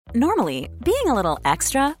Normally, being a little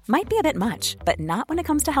extra might be a bit much, but not when it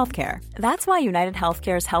comes to healthcare. That's why United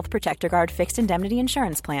Healthcare's Health Protector Guard fixed indemnity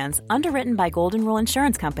insurance plans, underwritten by Golden Rule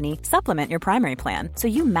Insurance Company, supplement your primary plan so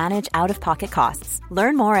you manage out-of-pocket costs.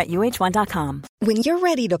 Learn more at uh1.com. When you're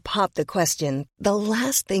ready to pop the question, the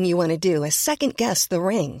last thing you want to do is second-guess the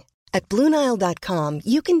ring. At BlueNile.com,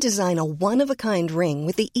 you can design a one-of-a-kind ring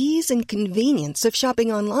with the ease and convenience of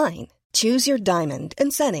shopping online. Choose your diamond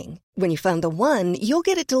and setting. When you find the one, you'll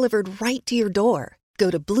get it delivered right to your door.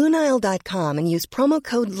 Go to BlueNile.com and use promo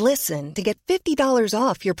code LISTEN to get $50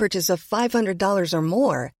 off your purchase of $500 or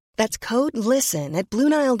more. That's code LISTEN at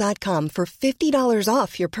BlueNile.com for $50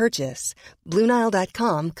 off your purchase.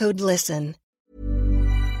 BlueNile.com, code LISTEN.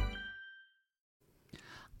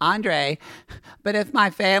 Andre, but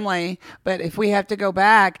if we have to go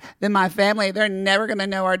back, then my family, they're never going to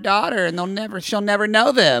know our daughter, and she'll never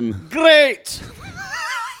know them. Great!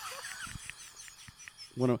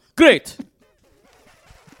 Great!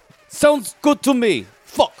 Sounds good to me.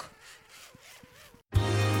 Fuck!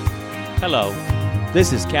 Hello,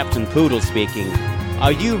 this is Captain Poodle speaking.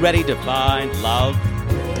 Are you ready to find love?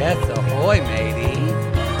 Death ahoy, matey.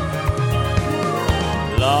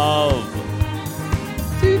 Love.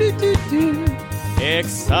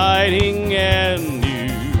 Exciting and new.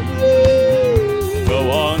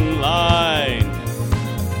 Go online.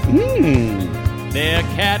 They're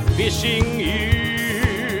catfishing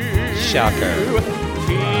you. Shocker.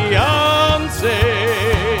 Fiancé.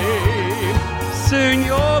 Soon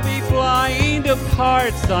you'll be flying to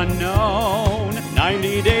parts unknown.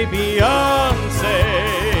 90-day Beyonce.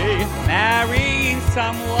 Marrying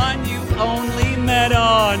someone you only met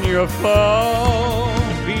on your phone.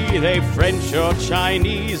 Be they French or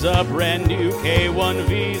Chinese, a brand new K1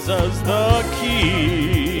 visa's the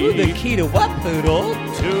key. Ooh, the key to what, Poodle?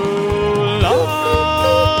 To love.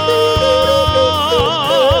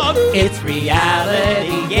 It's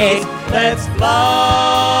reality, yes, let's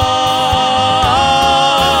love.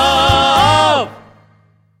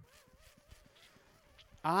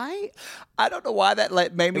 I don't know why that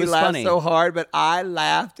made me laugh so hard, but I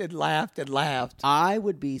laughed and laughed and laughed. I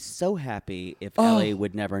would be so happy if Ellie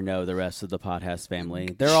would never know the rest of the Pothouse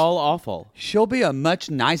family. They're all awful. She'll be a much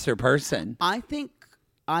nicer person. I think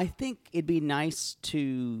it'd be nice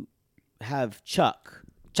to have Chuck,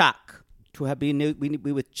 to be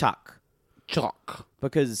with Chuck,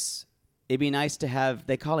 because it'd be nice to have.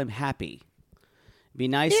 They call him Happy. It'd be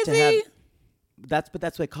nice to have. That's what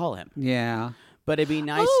they call him. Yeah. But it'd be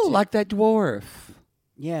nice like that dwarf.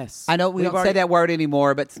 Yes. I know we don't say that word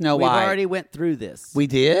anymore, but Snow White. We've already went through this. We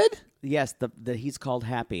did? Yes, the he's called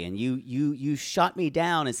Happy. And you shot me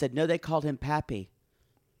down and said, no, they called him Pappy.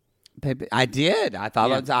 I did. I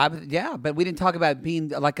thought but we didn't talk about being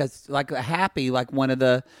like a Happy, like one of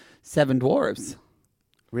the 7 dwarves.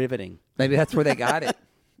 Riveting. Maybe that's where they got it.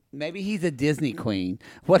 Maybe he's a Disney queen.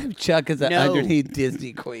 What if Chuck is an underneath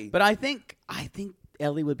Disney queen? But I think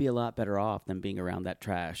Ellie would be a lot better off than being around that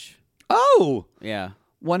trash. Oh! Yeah.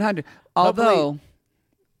 100. Although,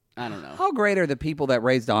 I don't know. How great are the people that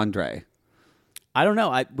raised Andre? I don't know.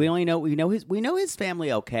 We know his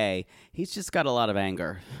family okay. He's just got a lot of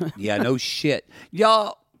anger. Yeah, no shit.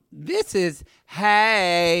 Y'all, this is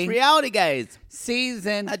Hey Reality Guys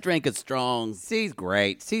season. That drink is strong. She's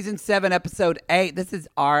great. Season 7, episode 8. This is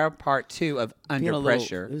our part 2 of Under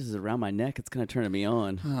Pressure. This is around my neck. It's kind of turning me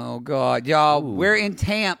on. Oh God, y'all! Ooh. We're in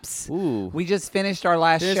Tamps. Ooh. We just finished our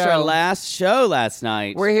last show. Our last show last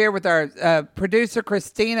night. We're here with our producer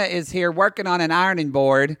Christina is here working on an ironing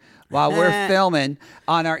board while we're filming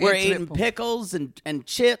on our. We're eating pickles and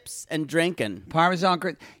chips and drinking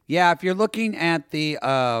Parmesan. Yeah, if you're looking at the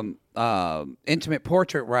intimate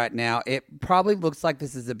portrait right now, it probably looks like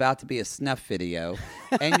this is about to be a snuff video,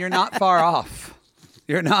 and you're not far off.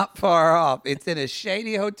 You're not far off. It's in a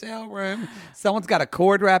shady hotel room. Someone's got a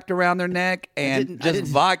cord wrapped around their neck and just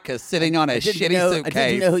vodka sitting on a shitty suitcase.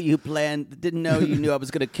 I didn't know you knew I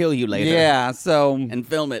was going to kill you later. Yeah, so and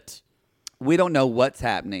film it. We don't know what's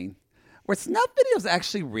happening. Were snuff videos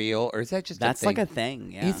actually real, or is that just that's a thing? like a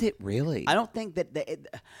thing? Yeah. Is it really? I don't think that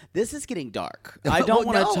this is getting dark. I don't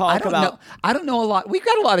want to talk about. I don't know a lot. We've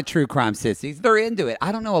got a lot of true crime sissies. They're into it.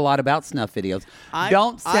 I don't know a lot about snuff videos.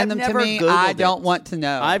 Don't send them to me. I don't want to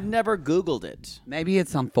know. I've never Googled it. Maybe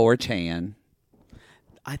it's on 4chan.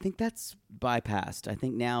 I think that's bypassed. I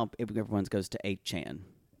think now everyone goes to 8chan.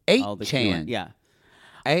 8chan. Yeah.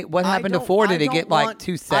 Hey, what happened to 4? Did it get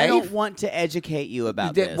too safe? I don't want to educate you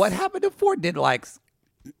about this. What happened to 4? Did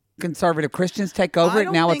conservative Christians take over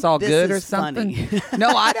it? Now it's all good or something? No,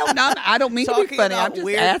 I don't mean to be funny. I'm just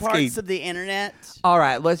weird asking. Parts of the internet. All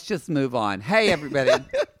right, let's just move on. Hey, everybody.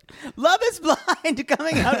 Love is Blind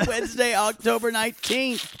coming out Wednesday, October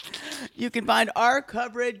 19th. You can find our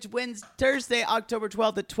coverage Thursday, October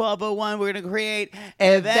 12th at 12:01. We're going to create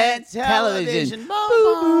Event television. Boo,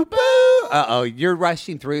 boo, boo. Uh-oh, you're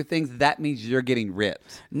rushing through things. That means you're getting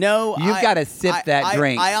ripped. No, You've got to sip that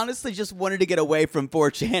drink. I honestly just wanted to get away from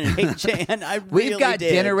 4chan and 8chan. I really We've got did.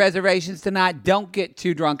 dinner reservations tonight. Don't get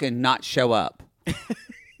too drunk and not show up.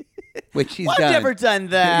 Which he's done. I've never done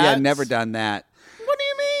that. Yeah, never done that. What do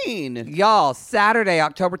you mean? Y'all, Saturday,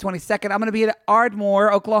 October 22nd, I'm going to be at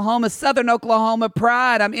Ardmore, Oklahoma, Southern Oklahoma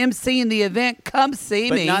Pride. I'm emceeing the event. Come see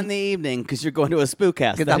But me. not in the evening because you're going to a spook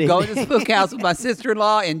house. Because I'm going to Spook House with my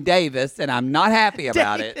sister-in-law in Davis, and I'm not happy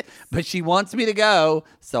about it. But she wants me to go,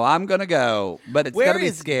 so I'm going to go. But it's going to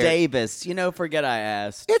be scary. Where is Davis? Forget I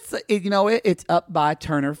asked. It's up by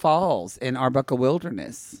Turner Falls in Arbuckle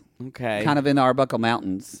Wilderness. Okay. Kind of in the Arbuckle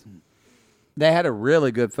Mountains. They had a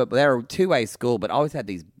really good football. They were a 2A school, but always had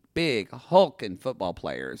these big, hulking football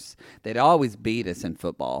players. They'd always beat us in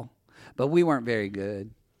football, but we weren't very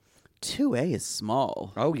good. 2A is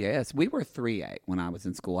small. Oh, yes. We were 3A when I was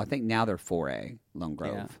in school. I think now they're 4A, Lone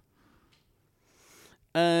Grove. Yeah.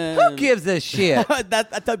 Who gives a shit?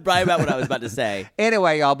 That's right about what I was about to say.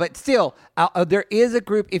 Anyway, y'all, but still, there is a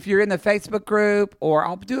group. If you're in the Facebook group, or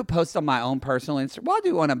I'll do a post on my own personal Instagram. Well, I'll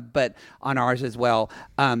do one, but on ours as well.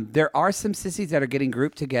 There are some sissies that are getting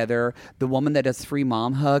grouped together. The woman that does free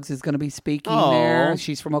mom hugs is going to be speaking there.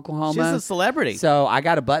 She's from Oklahoma. She's a celebrity. So I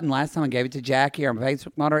got a button last time and gave it to Jackie, our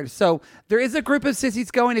Facebook moderator. So there is a group of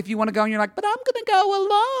sissies going. If you want to go and you're like, but I'm going to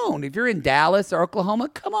go alone. If you're in Dallas or Oklahoma,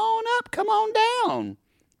 come on up, come on down.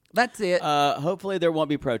 That's it. Hopefully there won't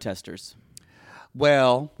be protesters.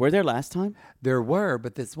 Well, Were there last time? there were,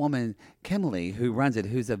 but this woman, Kimberly, who runs it,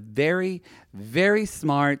 who's a very, very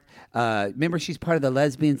smart, remember she's part of the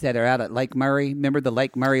lesbians that are out at Lake Murray? Remember the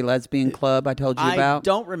Lake Murray Lesbian Club I told you about? I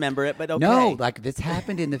don't remember it, but okay. No, like this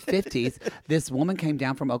happened in the 50s. This woman came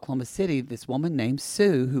down from Oklahoma City, this woman named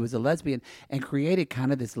Sue, who was a lesbian, and created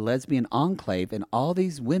kind of this lesbian enclave. And all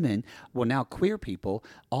these women, well, now queer people,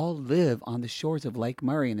 all live on the shores of Lake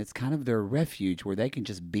Murray. And it's kind of their refuge where they can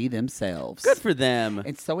just be themselves. Good for them.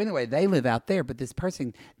 And so anyway, they live out there. But this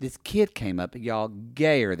kid came up, y'all,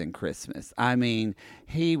 gayer than Christmas. I mean,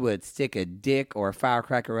 he would stick a dick or a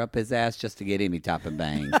firecracker up his ass just to get any type of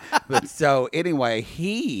bang. But so anyway,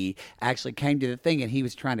 he actually came to the thing and he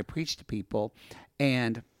was trying to preach to people.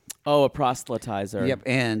 And a proselytizer. yep.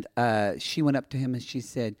 And she went up to him and she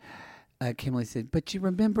said, Kimberly said, but you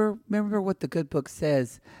remember what the good book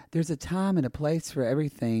says. There's a time and a place for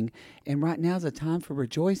everything. And right now is a time for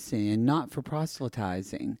rejoicing and not for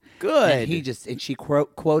proselytizing. Good. And she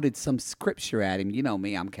quoted some scripture at him. You know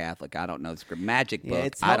me, I'm Catholic. I don't know scripture. Magic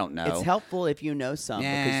book. I don't know. It's helpful if you know some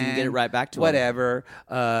because you can get it right back to them. whatever.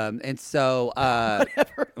 And so,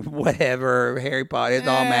 whatever. Harry Potter, it's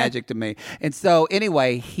all magic to me. And so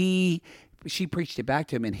anyway, she preached it back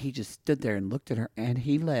to him, and he just stood there and looked at her, and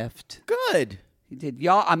he left. Good. He did.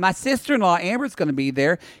 Y'all, my sister-in-law, Amber's going to be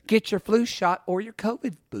there. Get your flu shot or your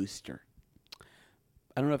COVID booster.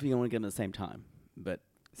 I don't know if you want to get them at the same time, but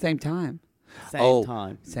Same time. Same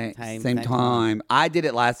time. Same time. I did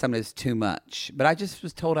it last time. It was too much. But I just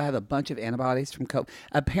was told I have a bunch of antibodies from COVID.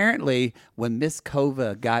 Apparently, when Miss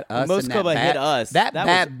Cova got us, Miss Cova hit us.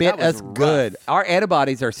 That bit was us rough. good. Our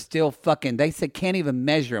antibodies are still fucking, they said can't even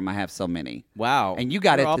measure them. I have so many. Wow. And you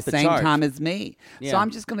got You're it off the the same chart. time as me. Yeah. So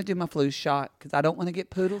I'm just going to do my flu shot because I don't want to get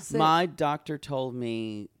poodle sick. My doctor told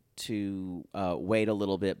me to wait a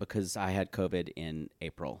little bit because I had COVID in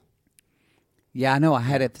April. Yeah, I know. I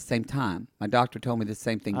had it at the same time. My doctor told me the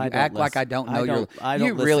same thing. You I don't act like listen. I don't know. I don't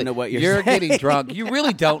you listen really, to what you're You're saying. getting drunk. You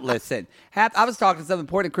really don't listen. I was talking to something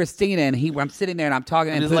important, Christina, and I'm sitting there and I'm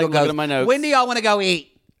talking, and just Poodle like looking goes, at my notes. "When do y'all want to go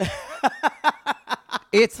eat?"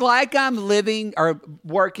 It's like I'm living or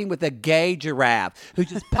working with a gay giraffe who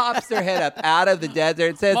just pops their head up out of the desert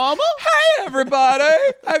and says, Mama? "Hey, everybody,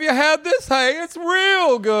 have you had this hay? It's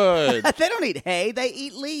real good." They don't eat hay. They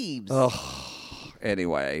eat leaves.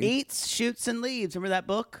 Anyway, Eats, shoots, and leaves. Remember that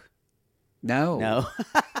book? no, No.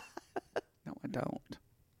 no, I don't.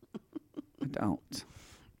 I don't.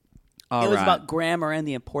 All It was right. about grammar and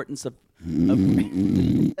the importance of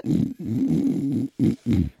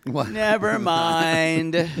What? Never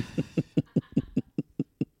mind.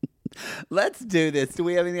 Let's do this. Do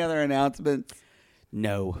we have any other announcements?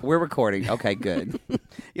 No. We're recording. Okay, good.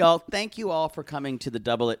 Y'all, thank you all for coming to the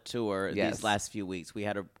Double It Tour Yes. these last few weeks. We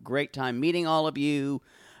had a great time meeting all of you.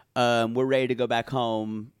 We're ready to go back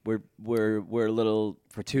home. We're a little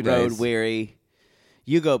For 2 road days. weary.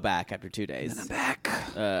 You go back after 2 days. Back.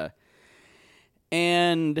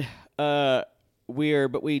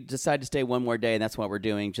 we decided to stay one more day, and that's what we're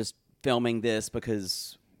doing. Just filming this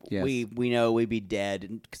because Yes. we know we'd be dead.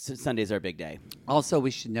 And Sunday's our big day. Also, we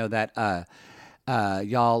should know that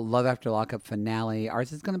y'all Love After Lockup finale.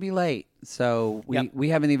 Ours is going to be late, so we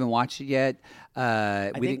haven't even watched it yet.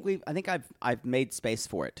 I think I've made space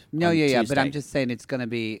for it. No, on yeah, but Tuesday. I'm just saying it's going to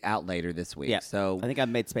be out later this week. Yeah. So I think I've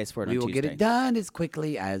made space for it. we on will Tuesday. get it done as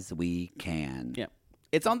quickly as we can. Yeah,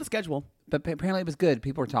 it's on the schedule. But apparently it was good.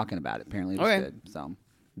 People were talking about it. Apparently it was Okay. good. So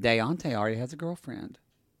Deontay already has a girlfriend.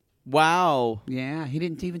 Wow. Yeah, he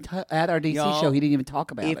didn't even at our DC Y'all, show. He didn't even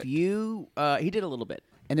talk about If it. you, he did a little bit.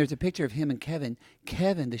 And there's a picture of him and Kevin.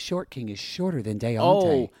 Kevin, the short king, is shorter than Deontay.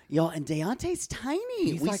 Oh, y'all, and Deontay's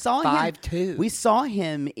tiny. He's we like saw 5'2". him. We saw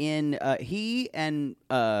him in he and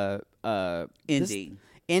Indy.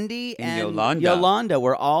 Indy And and Yolanda.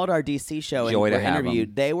 were all at our DC show and Joy to were have 'em.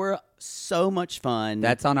 interviewed. They were so much fun.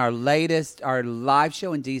 That's on our live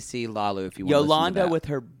show in DC, Lalu, if you want to listen to Yolanda that. with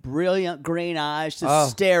her brilliant green eyes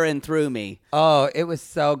just staring through me. Oh, it was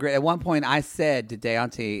so great. At one point, I said to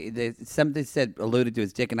Deontay, somebody alluded to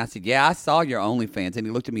his dick, and I said, "Yeah, I saw your OnlyFans," and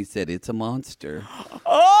he looked at me and said, "It's a monster."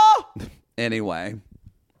 Oh! Anyway,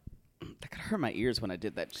 That could hurt my ears when I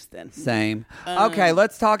did that just then. same. Okay,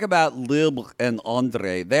 let's talk about Lib and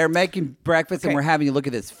Andre. They're making breakfast, and Okay. we're having you look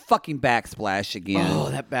at this fucking backsplash again. Oh,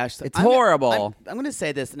 that bash. It's horrible. I'm going to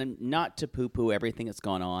say this, and not to poo-poo everything that's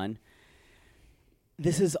gone on.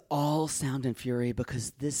 This is all sound and fury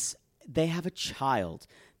because they have a child.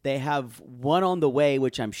 They have one on the way,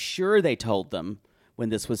 which I'm sure they told them when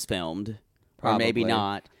this was filmed. Or maybe Probably.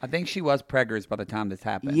 not. I think she was preggers by the time this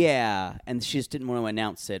happened. Yeah, and she just didn't want to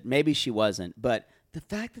announce it. Maybe she wasn't. But the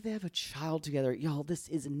fact that they have a child together, y'all, this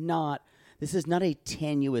is not a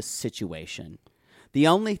tenuous situation. The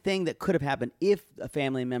only thing that could have happened if a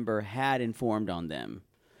family member had informed on them.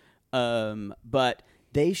 But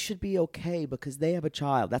they should be okay because they have a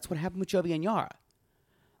child. That's what happened with Jovi and Yara.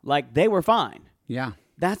 Like, they were fine. Yeah.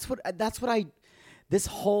 This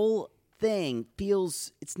whole thing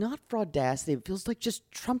feels, it's not fraudacity. It feels like just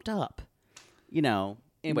trumped up.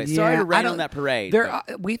 Anyway, sorry to rain on that parade.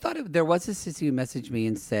 We thought there was a sissy who messaged me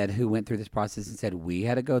and said, who went through this process and said, we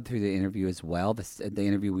had to go through the interview as well. The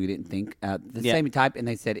interview we didn't think, same type. And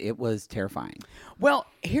they said it was terrifying. Well,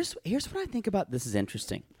 here's what I think about this is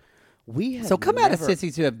interesting. So come out of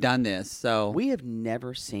sissies who have done this. So we have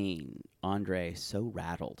never seen Andre so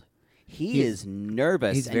rattled. He is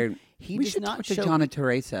nervous. He's very. He we does should not talk to show. John and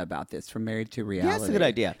Teresa about this from Married to Reality. Yeah, that's a good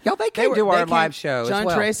idea. Y'all, they came to our live show John as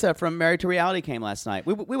well. and Teresa from Married to Reality came last night.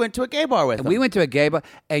 We went to a gay bar with them. We went to a gay bar,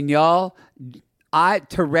 and y'all,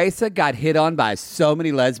 Teresa got hit on by so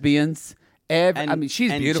many lesbians.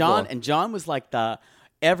 She's beautiful. John was like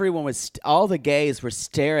all the gays were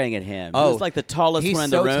staring at him. He was like the tallest he's one in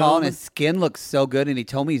so the room. tall, and his skin looks so good. And he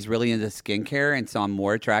told me he's really into skincare, and so I'm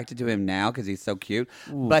more attracted to him now because he's so cute.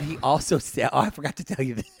 Ooh. But he also said, "Oh, I forgot to tell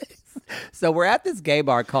you this." So we're at this gay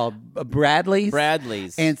bar called Bradley's.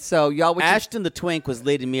 And so y'all, Ashton the Twink was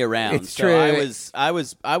leading me around. It's so true. I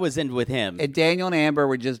was in with him. And Daniel and Amber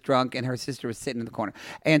were just drunk, and her sister was sitting in the corner.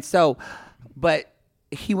 And so, but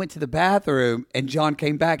he went to the bathroom, and John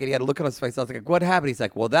came back, and he had a look on his face. I was like, "What happened?" He's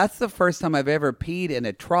like, "Well, that's the first time I've ever peed in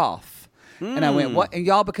a trough." And I went, "What?" And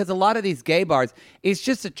y'all, because a lot of these gay bars, it's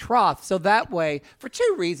just a trough. So that way, for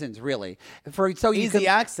two reasons, really. Easy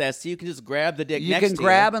access, so you can just grab the dick you next to you. can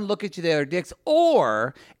grab and look at the other dicks.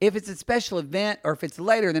 Or if it's a special event or if it's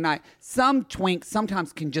later in the night, some twinks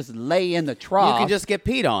sometimes can just lay in the trough. You can just get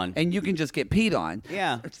peed on. And you can just get peed on.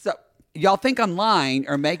 Yeah. So y'all think I'm lying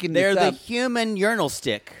or making this They're the up. human urinal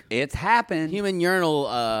stick. It's happened. Human urinal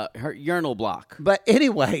block. But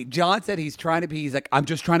anyway, John said he's trying to pee. He's like, I'm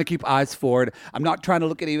just trying to keep eyes forward. I'm not trying to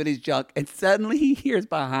look at anybody's junk. And suddenly he hears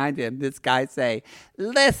behind him this guy say,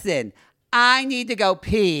 "Listen, I need to go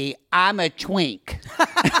pee. I'm a twink."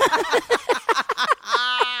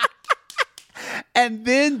 And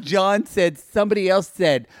then John said, somebody else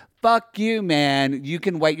said, "Fuck you, man. You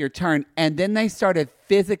can wait your turn." And then they started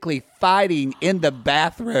physically fighting in the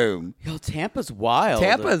bathroom. Yo, Tampa's wild.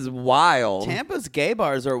 Tampa's gay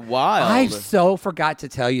bars are wild. I so forgot to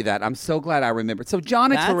tell you that. I'm so glad I remembered. So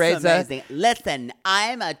John and That's Teresa. amazing. Listen,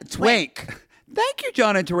 I'm a Twink. Thank you,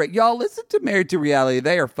 John and Teresa. Y'all listen to Married to Reality.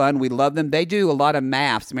 They are fun. We love them. They do a lot of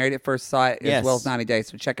maths, Married at First Sight, Yes. as well as 90 Days.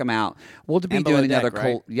 So check them out. We'll be And doing Below another Deck,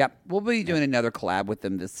 right? we'll be doing another collab with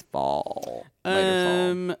them this fall.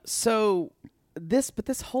 Later fall. So this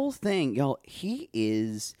whole thing, y'all, he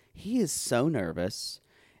is so nervous,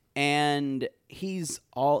 and he's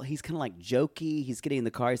kind of like jokey. He's getting in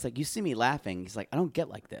the car. He's like, "You see me laughing?" He's like, "I don't get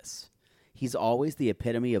like this." He's always the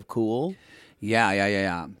epitome of cool.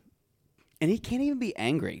 Yeah. And he can't even be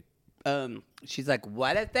angry. She's like,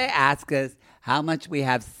 what if they ask us how much we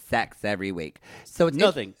have sex every week? So it's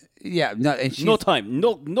Nothing. Yeah, no, and she's, No time.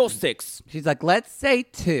 No sex. she's like, let's say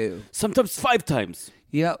 2. Sometimes 5 times.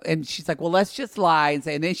 You know, and she's like, well, let's just lie and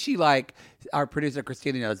say. And then she like, our producer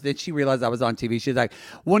Christina knows. Then she realized I was on TV. She's like,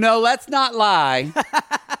 well, no, let's not lie.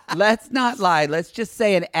 Let's not lie. Let's just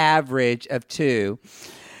say an average of 2.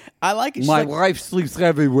 I like it. She's My like, wife sleeps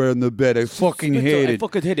everywhere in the bed. I fucking hate it. I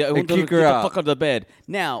fucking hate it. I want to kick get her the out. fuck out of the bed.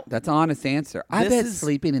 Now, That's an honest answer. I This bet is-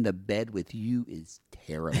 sleeping in the bed with you is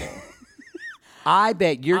terrible. I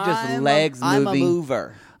bet you're just legs I'm moving. a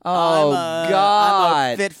mover. Oh, I'm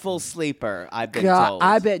God. a fitful sleeper, I've been God, told.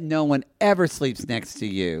 I bet no one ever sleeps next to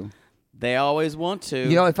you. They always want to.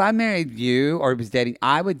 You know, if I married you or was dating,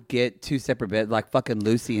 I would get 2 separate beds like fucking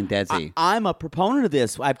Lucy and Desi. I'm a proponent of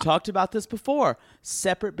this. I've talked about this before.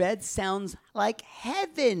 Separate beds sounds like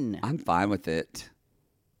heaven. I'm fine with it.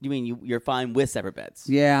 You mean you're fine with separate beds?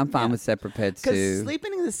 Yeah, I'm fine with separate beds Because too.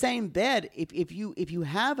 sleeping in the same bed, if you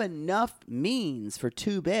have enough means for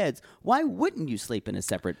 2 beds, why wouldn't you sleep in a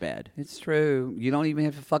separate bed? It's true. You don't even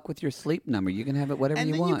have to fuck with your sleep number. You can have it whatever And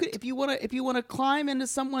you then want. if you want to climb into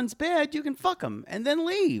someone's bed, you can fuck them and then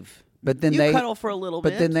leave. But then you they cuddle for a little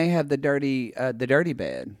bit. But then they have the dirty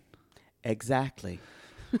bed. Exactly.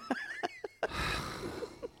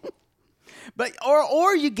 But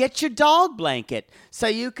or you get your dog blanket so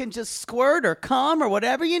you can just squirt or cum or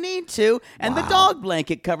whatever you need to, and the dog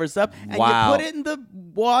blanket covers up, and Wow. you put it in the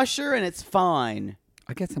washer, and it's fine.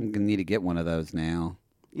 I guess I'm gonna need to get one of those now.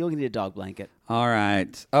 You'll need a dog blanket. All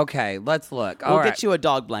right. Okay, let's look. We'll All get right. you a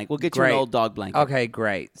dog blanket. We'll get you Great. an old dog blanket. Okay,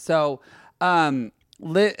 great. So,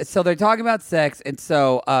 so they're talking about sex, and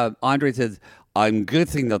so Andre says, "I'm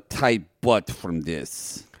getting a tight butt from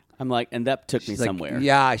this." I'm like, and that took me She's like, somewhere.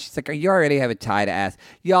 yeah, she's like, you already have a tight ass.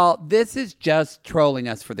 Y'all, this is just trolling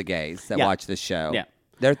us for the gays that Yeah. watch this show. Yeah.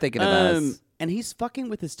 They're thinking of us. And he's fucking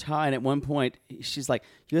with his tie, and at one point, she's like,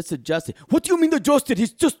 "You have to adjust it." What do you mean adjust it?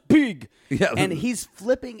 He's just big. Yeah. And he's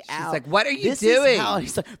flipping out. like, "What are you This doing?" Is how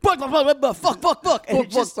he's like, fuck. And it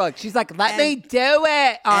just- Look. She's like, let and- me do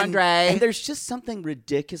it, Andre. And there's just something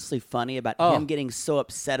ridiculously funny about him getting so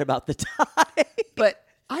upset about the tie. but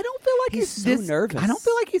I don't feel like He's he's so this, nervous. I don't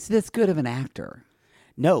feel like he's this good of an actor.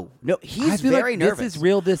 No, I he's feel very like nervous. This is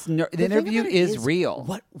real. The The thing interview about it is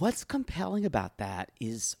real. What's compelling about that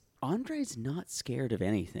is Andre's not scared of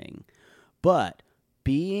anything, but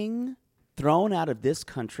being thrown out of this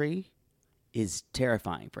country is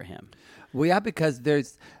terrifying for him. Well, yeah, because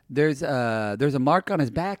there's a mark on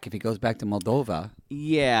his back if he goes back to Moldova.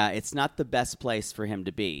 Yeah, it's not the best place for him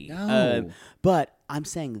to be. No. But I'm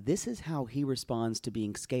saying this is how he responds to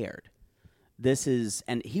being scared.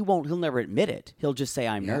 And he'll never admit it. He'll just say,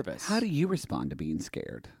 I'm nervous. How do you respond to being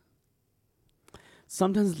scared?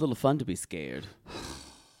 Sometimes it's a little fun to be scared.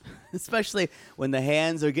 Especially when the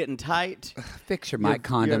hands are getting tight. Fix your mic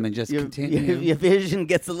condom and just continue. Your vision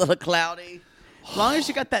gets a little cloudy. As long as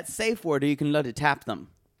you got that safe word, you can let it tap them.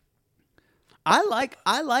 I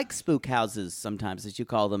like spook houses sometimes, as you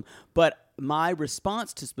call them, but my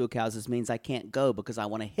response to spook houses means I can't go because I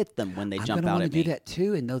want to hit them when they jump I'm out gonna at do me. that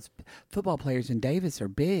too. And those football players in Davis are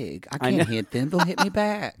big. I know. can't hit them; they'll hit me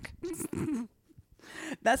back.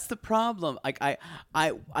 That's the problem. Like I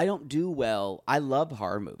don't do well. I love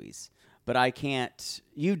horror movies, but I can't.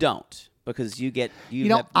 You don't because you You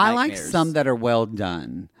know, have I like nightmares. some that are well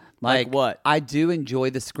done. Like what? I do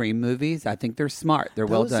enjoy the Scream movies. I think they're smart. They're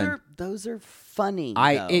well done. Those are funny.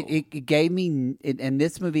 I though. it gave me in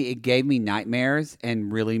this movie it gave me nightmares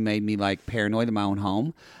and really made me like paranoid in my own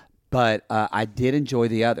home. But I did enjoy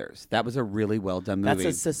the others. That was a really well done movie.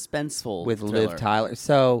 That's a suspenseful with thriller. Liv Tyler.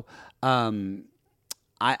 So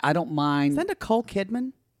I don't mind. Is that Nicole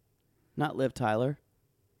Kidman? Not Liv Tyler.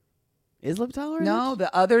 Is Liv Tyler in No, it?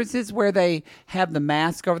 the others is where they have the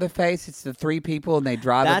mask over their face. It's the 3 people and they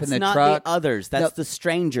drive up That's in the not truck. the others. That's No, the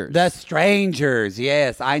strangers. The Strangers.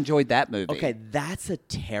 Yes, I enjoyed that movie. Okay, that's a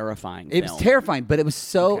terrifying It film. was terrifying, but it was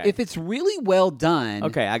so. Okay. If it's really well done,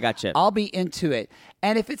 Okay, I got you. I'll be into it.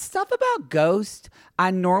 And if it's stuff about Ghost,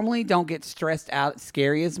 I normally don't get stressed out,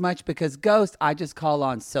 scary as much because Ghost, I just call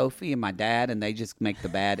on Sophie and my dad, and they just make the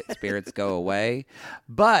bad spirits go away.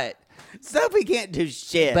 But Sophie can't do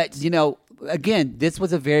shit. you know, again, this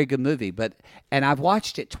was a very good movie. And I've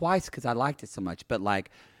watched it twice because I liked it so much. But like,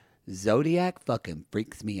 Zodiac fucking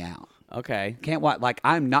freaks me out. okay. Can't watch. Like,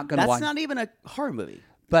 I'm not gonna That's watch. not even a horror movie.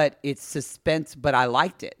 But it's suspense. But I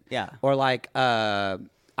liked it. Yeah. Or like, I'm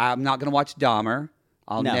not gonna watch Dahmer.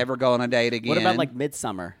 I'll No. never go on a date again. What about like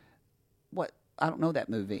Midsummer? What? I don't know that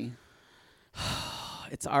movie.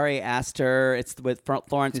 It's Ari Aster. It's with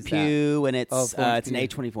Florence Who's Pugh, and it's Oh, Florence it's an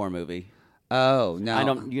Pugh. A24 movie. Oh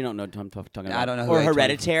no, You don't know what I'm talking about. I don't know who Or you're talking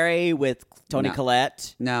Hereditary with Toni No.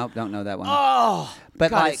 Collette. No, don't know that one. Oh,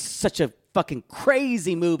 But God, like- it's such a fucking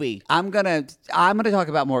crazy movie. I'm gonna talk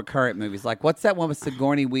about more current movies. Like what's that one with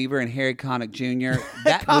Sigourney Weaver and Harry Connick Jr.?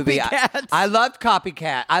 That movie, Copycat. I loved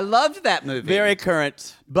Copycat. I loved that movie. Very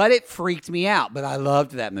current. but it freaked me out. But I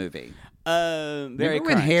loved that movie. Very Remember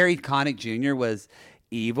when current. Harry Connick Jr. was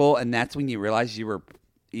evil, and that's when you realized you were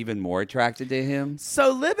even more attracted to him?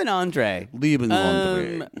 So Liv and Andre.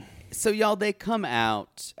 Andre. So y'all, they come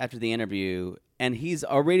out after the interview, and he's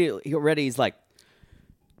he's like,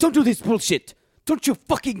 "Don't do this bullshit! Don't you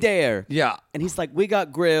fucking dare!" Yeah. And he's like, "We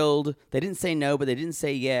got grilled. They didn't say no, but they didn't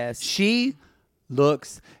say yes." She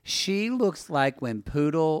looks like when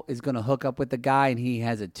Poodle is going to hook up with the guy and he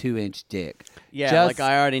has a 2-inch dick. Yeah, like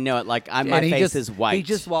I already know it. Like my and he face just- is white. He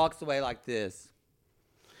just walks away like this.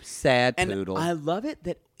 Sad and Poodle. I love it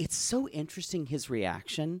that it's so interesting his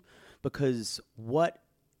reaction, because what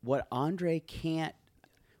Andre can't,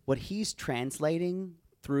 what he's translating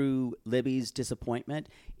through Libby's disappointment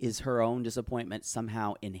is her own disappointment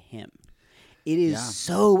somehow in him. It is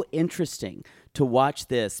so interesting to watch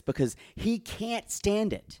this because he can't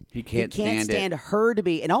stand it. He can't stand it. stand her to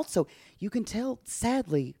be, and also you can tell,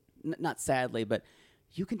 sadly, not sadly, but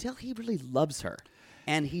you can tell he really loves her.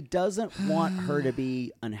 And he doesn't want her to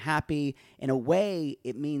be unhappy. In a way,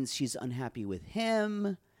 it means she's unhappy with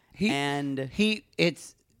him.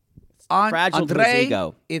 It's fragile to his Andre,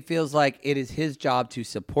 ego. It feels like it is his job to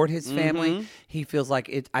support his family. He feels like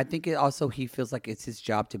it. I think he feels like it's his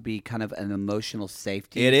job to be kind of an emotional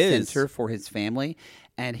safety center for his family.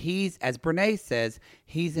 And he's, as Brene says,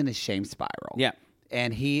 he's in a shame spiral. Yeah.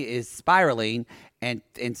 And he is spiraling, and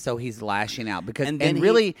so he's lashing out because And then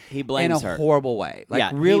really he blames in a her. horrible way,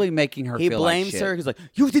 like really making her. He feel blames like shit. her. He's like,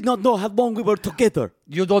 "You did not know how long we were together.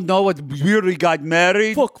 You don't know what we really got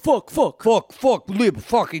married. Fuck. Fuck, Lib,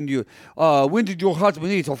 fucking you. When did your husband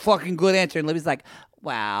eat? A fucking good answer." And Libby's like,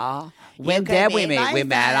 "Well, when did we meet? We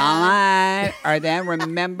met online. Or then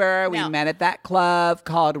remember we met at that club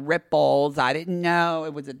called Ripples. I didn't know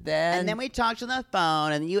it was a then. And then we talked on the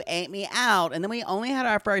phone, and you ate me out, and then we only had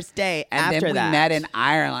our first date and after then we that. met in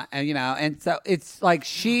Ireland, and and so it's like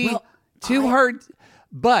her,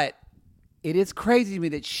 but it is crazy to me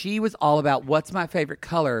that she was all about what's my favorite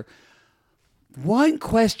color. One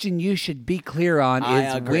question you should be clear on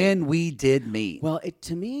is agree. when we did meet. Well,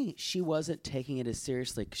 to me, she wasn't taking it as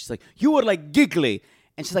seriously. 'Cause she's like, "You were like giggly,"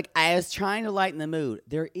 and she's like, "I was trying to lighten the mood."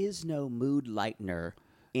 There is no mood lightener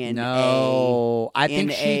in I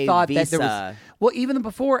think she thought that there was. Well, even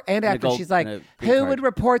before and after, gold- she's like, and a green "Who card." would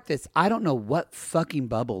report this?" I don't know what fucking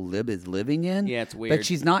bubble Lib is living in. Yeah, it's But weird.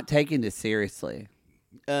 she's not taking this seriously.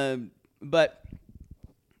 But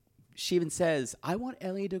she even says, "I want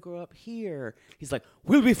Ellie to grow up here." He's like,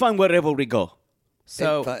 "We'll be fine wherever we go."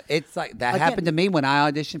 So It's like that again- happened to me when I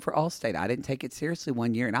auditioned for Allstate. I didn't take it seriously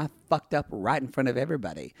one year, and I fucked up right in front of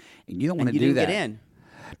everybody. And you don't want to you do didn't that. get in.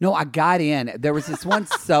 No, I got in. There was this one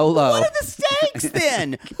solo. What are the stakes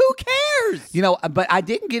then? Who cares? But I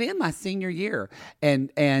didn't get in my senior year, and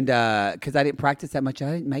because I didn't practice that much, I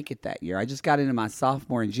didn't make it that year. I just got into my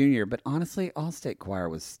sophomore and junior. But honestly, Allstate choir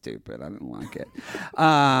was stupid. I didn't like it.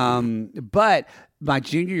 But my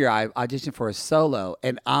junior year, I auditioned for a solo,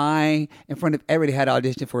 and I, in front of everybody, had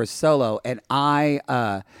auditioned for a solo, and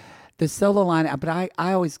the solo line. But I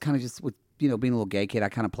always kind of just would. Being a little gay kid, I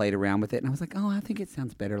kind of played around with it, and I was like, "Oh, I think it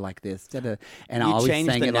sounds better like this." And I You always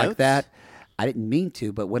changed sang the it like notes? that. I didn't mean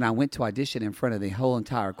to, but when I went to audition in front of the whole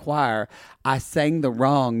entire choir, I sang the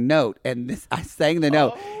wrong note, and I sang the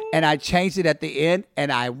note, and I changed it at the end,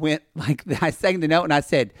 and I went like I sang the note, and I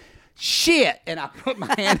said, "Shit!" and I put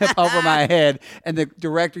my hand up over my head, and the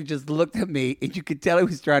director just looked at me, and you could tell he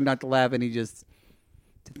was trying not to laugh, and he just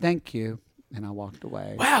said, "Thank you," and I walked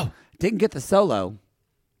away. Wow. Didn't get the solo.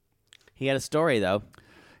 He had a story though.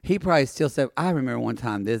 He probably still said, I remember one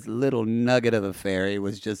time this little nugget of a fairy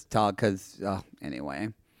was just talk because, anyway.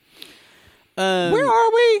 Where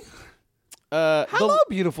are we? Hello,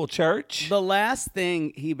 beautiful church. The last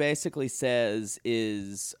thing he basically says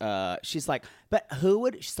is, she's like, "But who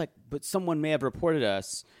would?" She's like, "But someone may have reported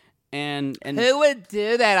us." And Who would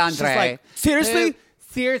do that, Andre? She's like, "Seriously?"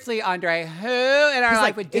 Seriously, Andre, who in our He's life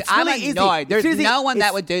like, would do "It's I'm really annoyed. easy. There's It's easy. no one that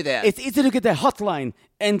It's- would do this. It's easy to get the hotline,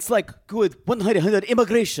 and it's like good 100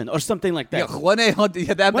 immigration or something like that. Yeah,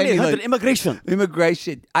 1-800, that made me 1-800 like, immigration.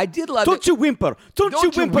 immigration. I did love Don't it. you whimper. Don't you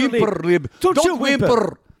whimper, Lib. Don't you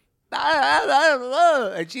whimper.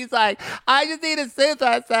 And she's like, I just need to sing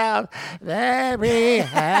that sound. Mary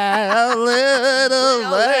had a little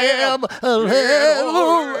lamb, a little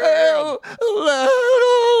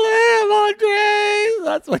lamb, Andre.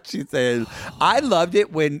 That's what she said. I loved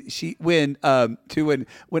it when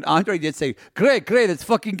Andre did say, great, it's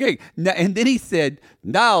fucking great. And then he said,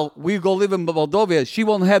 now we go live in Moldova. She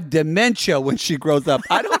won't have dementia when she grows up.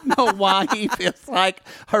 I don't know why he feels like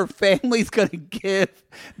her family's going to give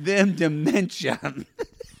them dementia.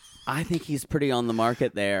 I think he's pretty on the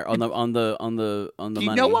market there on the money.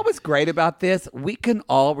 You know what was great about this? We can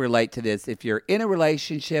all relate to this. If you're in a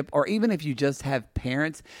relationship, or even if you just have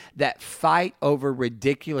parents that fight over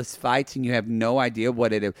ridiculous fights and you have no idea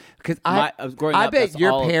what it is. Because I bet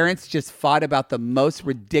your parents just fought about the most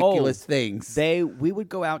ridiculous things. We would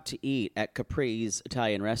go out to eat at Capri's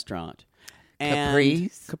Italian restaurant.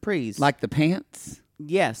 Capri's, like the pants.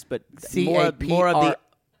 Yes, but more of the.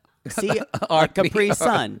 Like Capri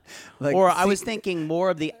Sun. I was thinking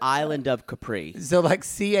more of the island of Capri. So like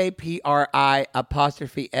CAPRI''S?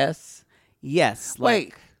 Yes.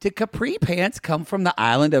 Wait, did Capri pants come from the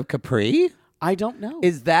island of Capri? I don't know.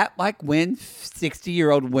 Is that like when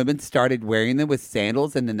 60-year-old women started wearing them with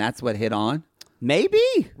sandals and then that's what hit on? Maybe.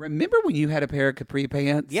 Remember when you had a pair of Capri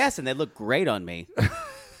pants? Yes, and they looked great on me.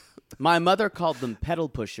 My mother called them pedal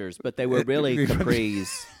pushers, but they were really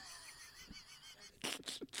Capris.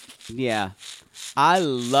 Yeah. I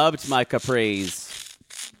loved my Capris.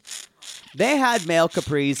 They had male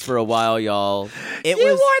Capris for a while, y'all. You wore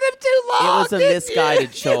them too long. It was a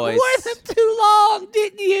misguided choice. You wore them too long,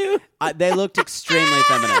 didn't you? They looked extremely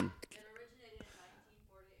feminine.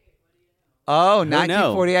 Oh,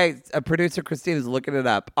 1948. Producer Christina's looking it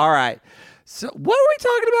up. All right. So what are we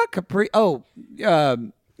talking about? Capri. Oh,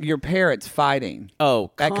 your parents fighting.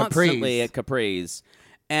 Oh, at constantly at Capri's.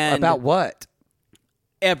 And about what?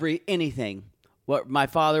 Anything. What my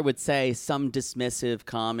father would say, some dismissive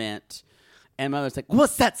comment, and my mother's like,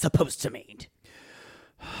 "What's that supposed to mean?"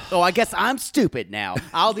 Oh, I guess I'm stupid now.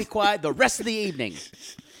 I'll be quiet the rest of the evening.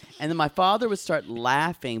 And then my father would start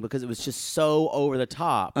laughing because it was just so over the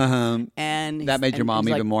top. And that made your mom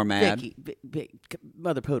even more mad. Vicky,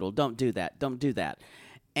 Mother Poodle, don't do that. Don't do that.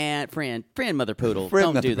 And friend Mother Poodle,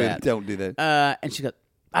 don't do that. Don't do that. And she goes,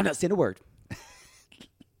 "I'm not saying a word.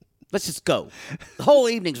 Let's just go. The whole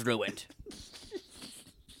evening's ruined."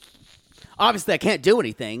 Obviously, I can't do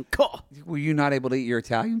anything. Cool. Were you not able to eat your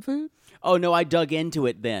Italian food? Oh, no, I dug into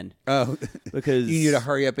it then. Oh. Because you need to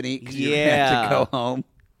hurry up and eat because you have to go home.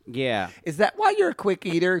 Yeah. Is that why you're a quick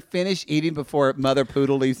eater? Finish eating before Mother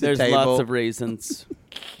Poodle leaves the table? There's lots of reasons.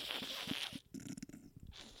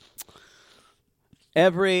 I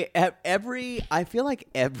feel like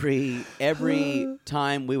every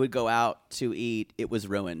time we would go out to eat, it was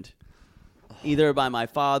ruined. Either by my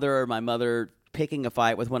father or my mother picking a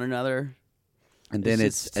fight with one another. And then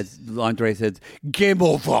it's as Andre says, game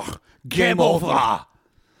over. Game over.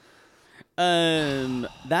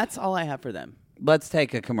 That's all I have for them. Let's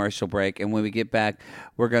take a commercial break, and when we get back,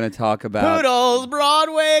 we're going to talk about Poodle's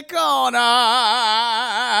Broadway Corner.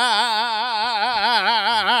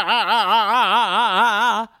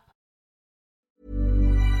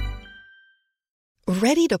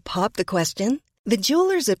 Ready to pop the question? The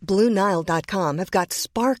jewelers at BlueNile.com have got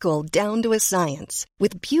sparkle down to a science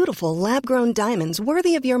with beautiful lab-grown diamonds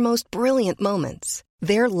worthy of your most brilliant moments.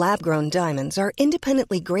 Their lab-grown diamonds are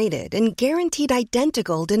independently graded and guaranteed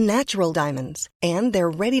identical to natural diamonds, and they're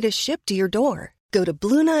ready to ship to your door. Go to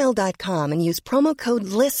BlueNile.com and use promo code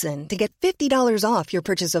LISTEN to get $50 off your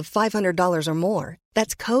purchase of $500 or more.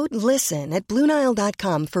 That's code LISTEN at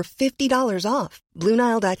BlueNile.com for $50 off.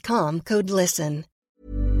 BlueNile.com, code LISTEN.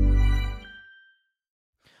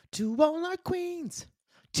 To all our queens,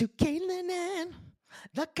 to Caitlin and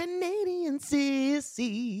the Canadian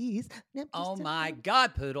sissies. Oh my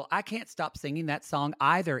God, Poodle. I can't stop singing that song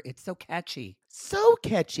either. It's so catchy. So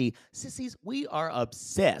catchy. Sissies, we are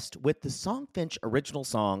obsessed with the Songfinch original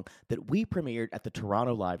song that we premiered at the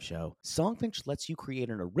Toronto Live Show. Songfinch lets you create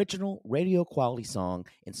an original radio quality song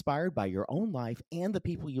inspired by your own life and the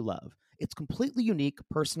people you love. It's completely unique,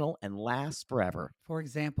 personal, and lasts forever. For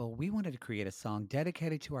example, we wanted to create a song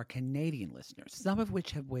dedicated to our Canadian listeners, some of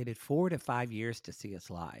which have waited 4 to 5 years to see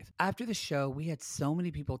us live. After the show, we had so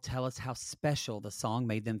many people tell us how special the song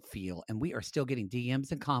made them feel, and we are still getting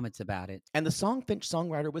DMs and comments about it. And the Songfinch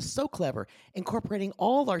songwriter was so clever, incorporating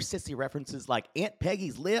all our sissy references like Aunt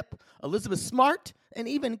Peggy's lip, Elizabeth Smart, and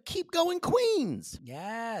even Keep Going Queens.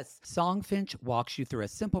 Yes. Songfinch walks you through a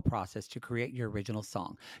simple process to create your original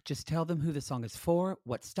song. Just tell them who the song is for,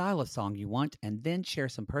 what style of song you want, and then share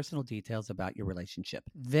some personal details about your relationship.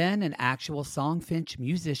 Then an actual Songfinch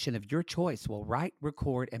musician of your choice will write,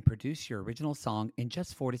 record, and produce your original song in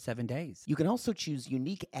just 4 to 7 days. You can also choose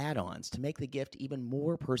unique add-ons to make the gift even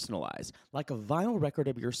more personalized, like a vinyl record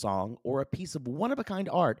of your song or a piece of one-of-a-kind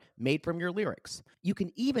art made from your lyrics. You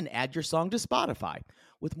can even add your song to Spotify.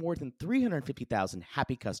 With more than 350,000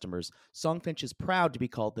 happy customers, Songfinch is proud to be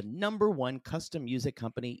called the #1 custom music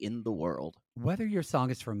company in the world. Whether your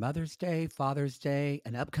song is for Mother's Day, Father's Day,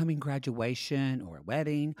 an upcoming graduation, or a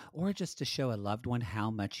wedding, or just to show a loved one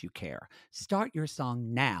how much you care, start your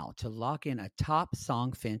song now to lock in a top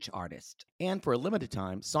Songfinch artist. And for a limited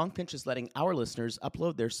time, Songfinch is letting our listeners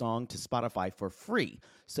upload their song to Spotify for free,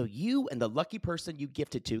 so you and the lucky person you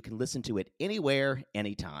gifted to can listen to it anywhere,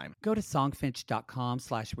 anytime. Go to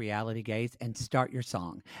songfinch.com/realitygaze and start your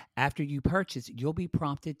song. After you purchase, you'll be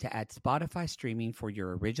prompted to add Spotify streaming for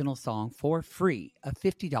your original song for free, a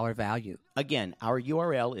 $50 value. Again, our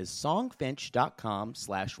URL is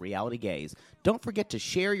songfinch.com/realitygaze. Don't forget to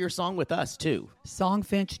share your song with us, too.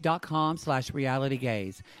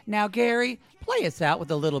 Songfinch.com/realitygaze. Now, Gary, play us out with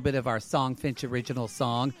a little bit of our Songfinch original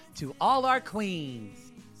song, To All Our Queens.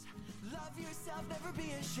 Love yourself, never be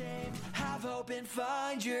ashamed. Have hope and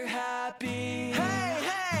find your happy. Hey,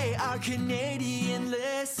 hey, our Canadian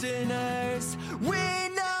listeners. We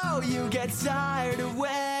know you get tired of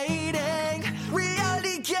waiting.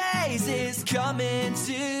 Reality Gaze is coming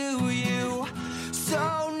to you.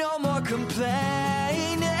 So no more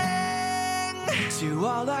complaining. To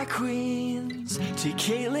all our queens, to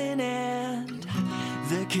Caitlin and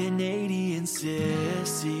the Canadian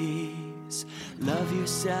sissies. Love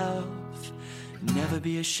yourself, never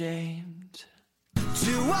be ashamed.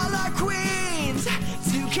 To all our queens,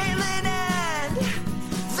 to Caitlin and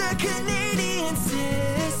the Canadian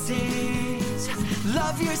sissies.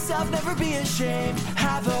 Love yourself, never be ashamed.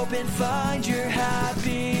 Have hope and find your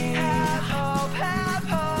happy. Have hope, have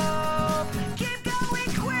hope. Keep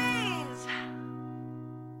going, Queens.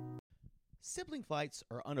 Sibling fights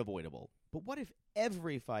are unavoidable, but what if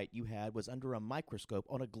every fight you had was under a microscope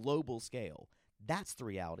on a global scale? That's the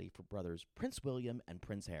reality for brothers Prince William and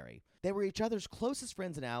Prince Harry. They were each other's closest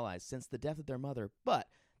friends and allies since the death of their mother, but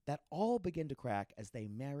that all began to crack as they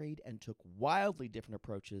married and took wildly different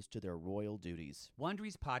approaches to their royal duties.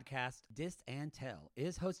 Wondery's podcast, Dis and Tell,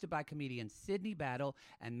 is hosted by comedians Sydney Battle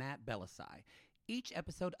and Matt Belisai. Each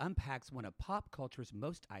episode unpacks one of pop culture's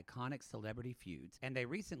most iconic celebrity feuds, and they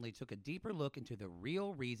recently took a deeper look into the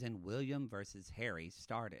real reason William versus Harry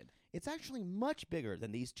started. It's actually much bigger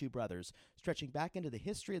than these two brothers, stretching back into the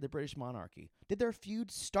history of the British monarchy. Did their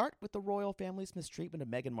feud start with the royal family's mistreatment of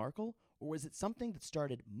Meghan Markle, or was it something that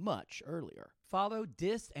started much earlier? Follow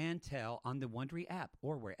Dis and Tell on the Wondery app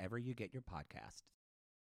or wherever you get your podcasts.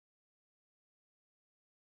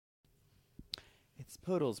 It's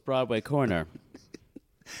Poodle's Broadway Corner.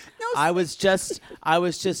 I was just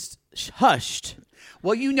hushed.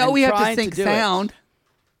 Well, you know and we have to trying sync do it. sound.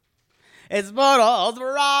 It's Poodle's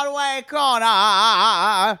Broadway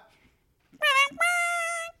Corner.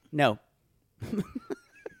 No.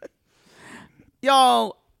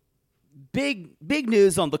 Y'all, big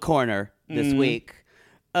news on the corner this week.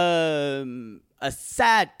 A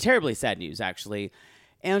terribly sad news, actually.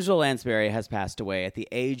 Angela Lansbury has passed away at the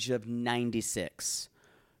age of 96.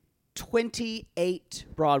 28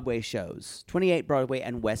 Broadway shows. 28 Broadway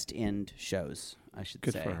and West End shows, I should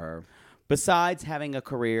say. Good for her. Besides having a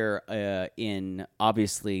career in,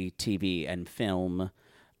 obviously, TV and film,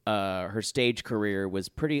 her stage career was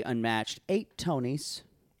pretty unmatched. 8 Tonys.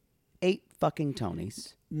 8 fucking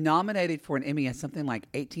Tonys. Nominated for an Emmy as something like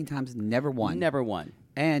 18 times, never won. Never won.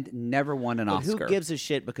 And never won an But Oscar. who gives a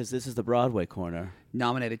shit, because this is the Broadway Corner.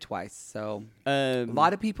 Nominated twice. So a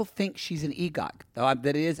lot of people think she's an EGOT.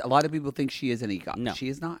 A lot of people think she is an EGOT. No. She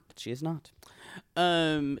is not. She is not.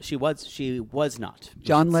 She was not. we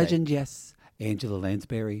John should say. Legend, yes. Angela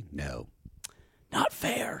Lansbury, no. Not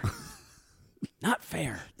fair. Not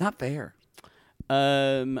fair. Not fair.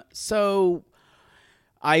 So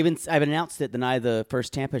I've announced it the night of the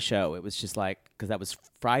first Tampa show. It was just like, because that was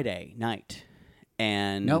Friday night.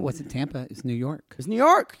 And No, it wasn't Tampa. It's New York. It was New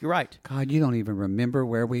York. You're right. God, you don't even remember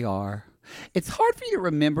where we are. It's hard for you to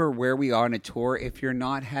remember where we are on a tour if you're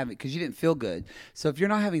not having, because you didn't feel good. So if you're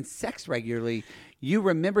not having sex regularly, you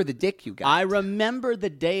remember the dick you got. I remember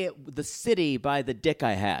the city by the dick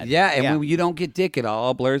I had. Yeah, and when you don't get dick, it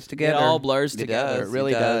all blurs together. It all blurs together. It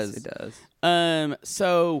really does. It does.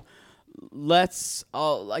 So let's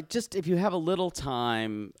just if you have a little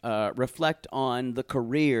time, reflect on the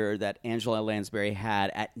career that Angela Lansbury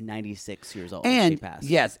had at 96 years old. And she passed.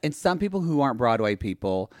 yes, and some people who aren't Broadway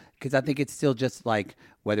people, because I think it's still just like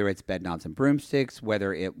whether it's Bedknobs and Broomsticks,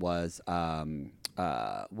 whether it was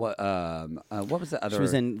what was the other? She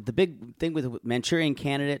was in the big thing with Manchurian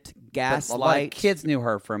Candidate, Gaslight. A lot of kids knew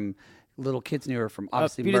her from. Little kids knew her from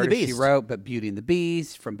obviously Beauty and the Murder, She Beast. Wrote, but Beauty and the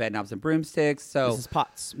Beast, from Bedknobs and Broomsticks. So Mrs.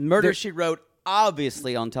 Potts. Murder, She Wrote,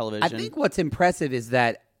 obviously on television. I think what's impressive is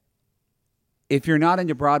that if you're not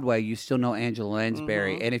into Broadway, you still know Angela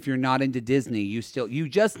Lansbury, Mm-hmm. and if you're not into Disney,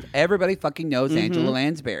 everybody fucking knows Mm-hmm. Angela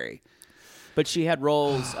Lansbury. But she had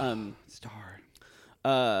roles. Star.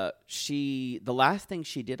 The last thing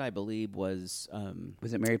she did, I believe, was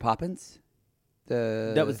Was it Mary Poppins?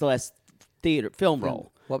 that was the last film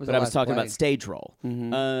role. What was but the I was last talking play? about stage role.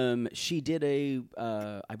 She did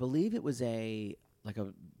I believe it was a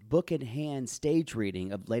book in hand stage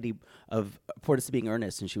reading of Portis Being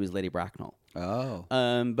Earnest, and she was Lady Bracknell. Oh,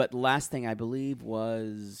 But the last thing I believe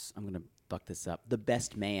was, I'm gonna fuck this up, The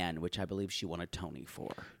Best Man, which I believe she won a Tony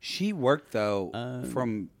for. she worked though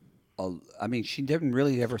she didn't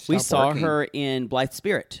really ever stop We saw working. her in Blithe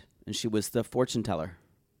Spirit, and she was the fortune teller.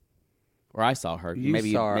 Or I saw her.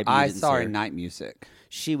 I saw her in Night Music.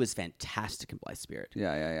 She was fantastic in Blithe Spirit.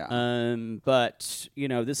 Yeah. But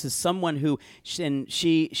this is someone who,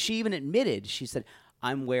 she even admitted. She said,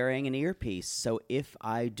 "I'm wearing an earpiece, so if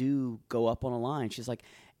I do go up on a line," she's like,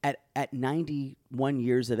 at 91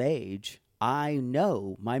 years of age, I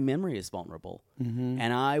know my memory is vulnerable,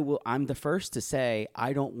 and I'm the first to say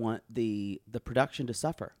I don't want the production to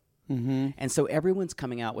suffer. And so everyone's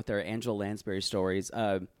coming out with their Angela Lansbury stories.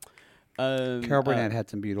 Carol Burnett had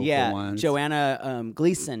some beautiful ones. Joanna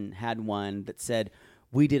Gleason had one that said,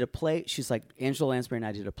 we did a play. She's like, Angela Lansbury and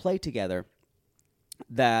I did a play together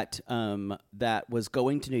that was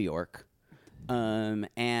going to New York.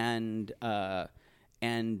 And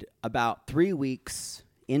about 3 weeks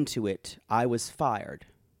into it, I was fired.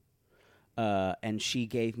 And she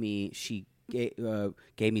gave me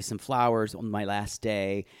some flowers on my last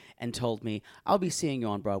day and told me, I'll be seeing you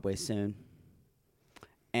on Broadway soon.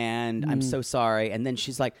 And I'm so sorry. And then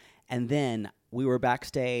she's like, and then we were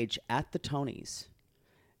backstage at the Tonys,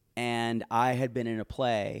 and I had been in a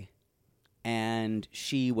play, and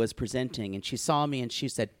she was presenting, and she saw me, and she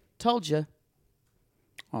said, "Told you."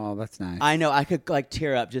 Oh, that's nice. I know. I could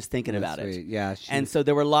tear up just thinking about sweet. it. Yeah. And so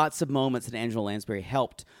there were lots of moments that Angela Lansbury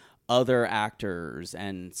helped other actors,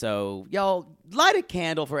 and so y'all light a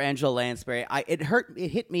candle for Angela Lansbury. It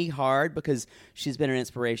hit me hard because she's been an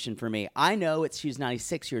inspiration for me. I know she's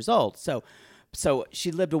 96 years old, so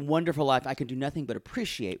she lived a wonderful life. I can do nothing but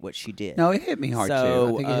appreciate what she did. No, it hit me hard too. I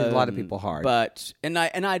think it hit a lot of people hard. But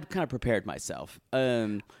I'd kind of prepared myself.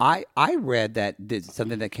 I read that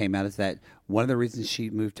something that came out is that one of the reasons she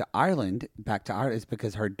moved to Ireland, back to Ireland, is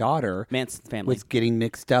because her daughter Manson family was getting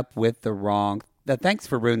mixed up with the wrong. Thanks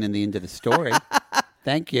for ruining the end of the story.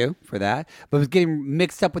 Thank you for that. But was getting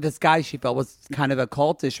mixed up with this guy she felt was kind of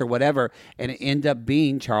occultish or whatever, and it ended up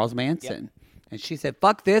being Charles Manson. Yep. And she said,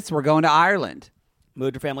 "Fuck this, we're going to Ireland."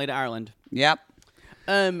 Moved her family to Ireland. Yep.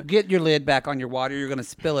 Get your lid back on your water. You're going to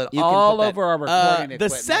spill it You all can put over our recording The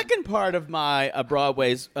equipment. second part of my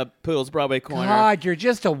Poodle's Broadway Corner God, you're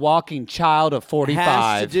just a walking child of 45.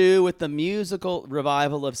 has to do with the musical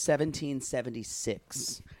revival of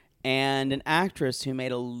 1776. And an actress who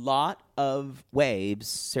made a lot of waves,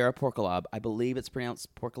 Sarah Porkalob. I believe it's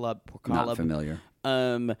pronounced Porkalob. Not familiar.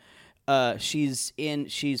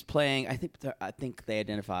 She's playing. I think they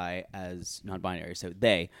identify as non-binary, so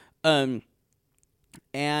they.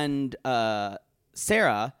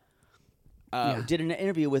 Sarah did an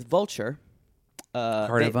interview with Vulture.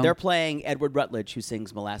 Heard of them? They're playing Edward Rutledge, who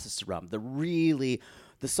sings "Molasses to Rum," the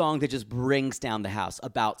song that just brings down the house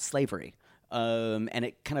about slavery. And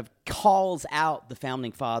it kind of calls out the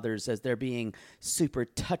Founding Fathers as they're being super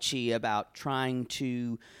touchy about trying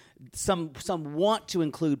to. Some want to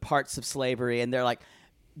include parts of slavery, and they're like,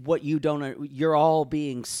 "What you don't, you're all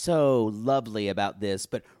being so lovely about this,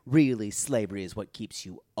 but really, slavery is what keeps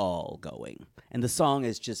you all going." And the song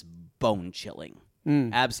is just bone chilling.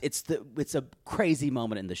 It's a crazy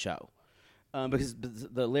moment in the show because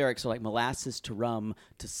the lyrics are like molasses to rum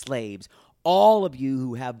to slaves. All of you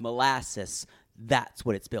who have molasses, that's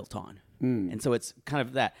what it's built on. And so it's kind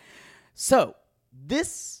of that. So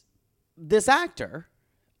this actor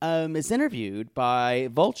is interviewed by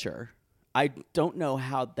Vulture. I don't know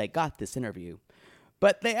how they got this interview,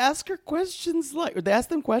 but they ask them questions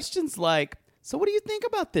like, "So what do you think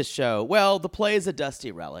about this show?" "Well, the play is a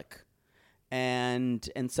dusty relic, and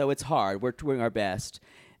so it's hard. We're doing our best."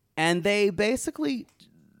 And they basically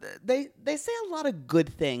they say a lot of good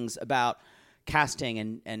things about casting,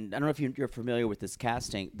 and I don't know if you're familiar with this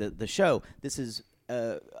casting, the show. This is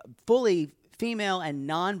fully female and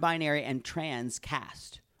non-binary and trans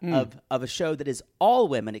cast of a show that is all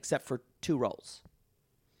women except for 2 roles.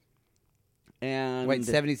 And Wait,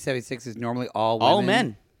 70-76 is normally all women? all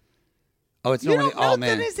men. Oh, it's You normally don't know all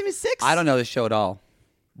men. 70-76? I don't know the show at all.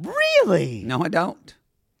 Really? No, I don't.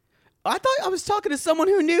 I thought I was talking to someone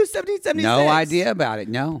who knew 1776. No idea about it.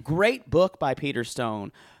 No. Great book by Peter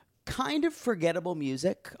Stone. Kind of forgettable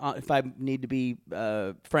music, if I need to be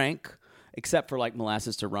frank, except for like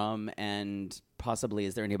Molasses to Rum and possibly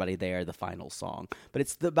Is There Anybody There, the final song. But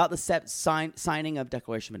it's about the signing of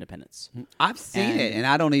Declaration of Independence. I've seen it, and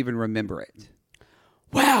I don't even remember it.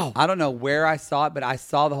 Wow. I don't know where I saw it, but I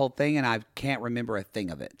saw the whole thing, and I can't remember a thing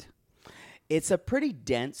of it. It's a pretty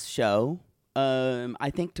dense show.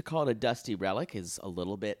 I think to call it a dusty relic is a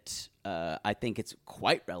little bit, I think it's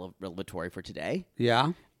quite revelatory for today.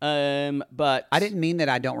 Yeah? But I didn't mean that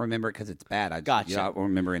I don't remember it because it's bad. I Gotcha. don't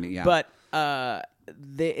remember any. Yeah. But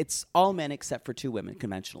it's all men except for 2 women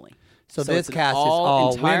conventionally. So this it's cast is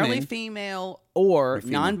all entirely women. female or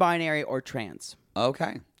non-binary or trans.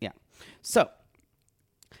 Okay. Yeah. So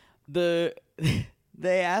they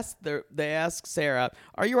ask Sarah,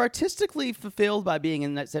 "Are you artistically fulfilled by being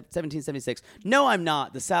in 1776?" No, I'm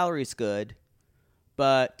not. The salary's good,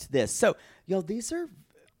 but this. So, these are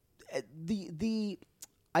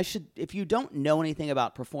I should, if you don't know anything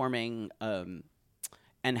about performing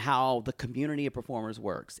and how the community of performers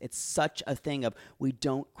works, it's such a thing of we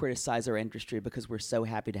don't criticize our industry because we're so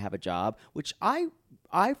happy to have a job, which I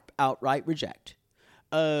outright reject.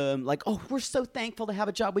 Like, oh, we're so thankful to have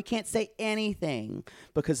a job. We can't say anything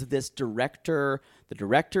because of this director. The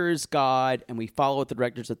director is God, and we follow what the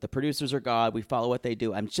directors, that the producers are God. We follow what they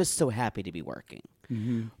do. I'm just so happy to be working.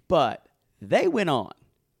 Mm-hmm. But they went on,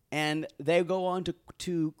 and they go on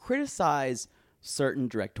to criticize certain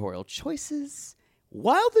directorial choices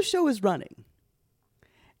while the show is running.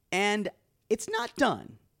 And it's not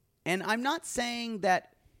done. And I'm not saying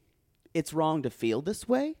that it's wrong to feel this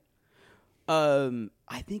way.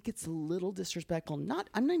 I think it's a little disrespectful. I'm not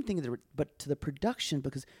even thinking but to the production,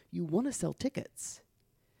 because you want to sell tickets.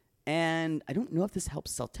 And I don't know if this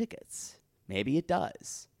helps sell tickets. Maybe it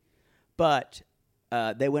does. But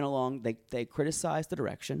they went along, they criticized the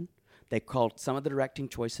direction. They called some of the directing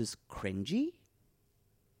choices cringy.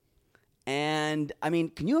 And, I mean,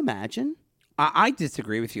 can you imagine? I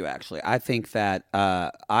disagree with you, actually. I think that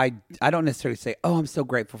I don't necessarily say, oh, I'm so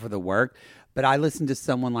grateful for the work. But I listen to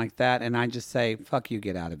someone like that, and I just say, "Fuck you,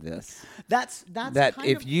 get out of this." That's that.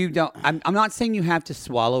 If you don't, I'm not saying you have to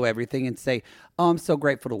swallow everything and say, "Oh, I'm so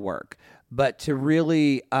grateful to work." But to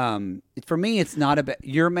really, for me, it's not about.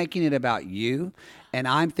 You're making it about you, and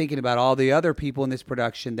I'm thinking about all the other people in this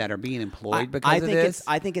production that are being employed because of this.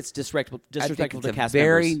 I think it's disrespectful to cast members.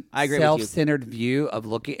 Very I agree with you. self-centered view of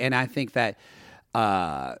looking, and I think that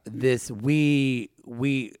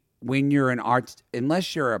when you're an arts,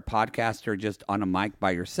 unless you're a podcaster just on a mic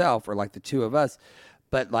by yourself, or like the 2 of us,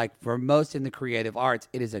 but like for most in the creative arts,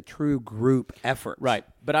 it is a true group effort. Right.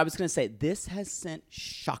 But I was going to say, this has sent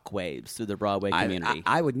shockwaves through the Broadway community.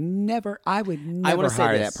 I would never hire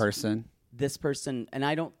that person. This person, and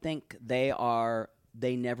I don't think they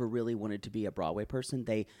never really wanted to be a Broadway person.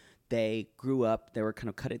 They grew up, they were kind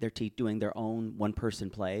of cutting their teeth doing their own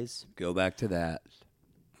one-person plays. Go back to that.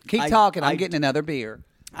 Keep talking. I'm getting another beer.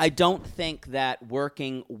 I don't think that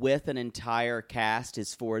working with an entire cast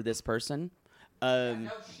is for this person. No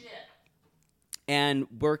shit. And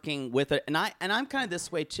working with it, and I'm kind of this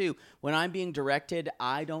way too. When I'm being directed,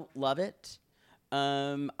 I don't love it.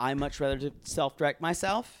 I much rather to self-direct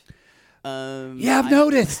myself. I've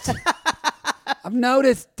noticed. I've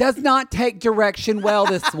noticed. Does not take direction well.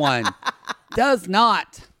 This one does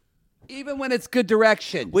not. Even when it's good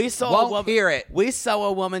direction, won't hear it. We saw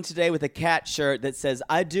a woman today with a cat shirt that says,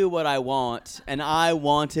 "I do what I want," and I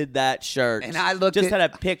wanted that shirt. And I had a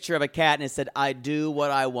picture of a cat, and it said, "I do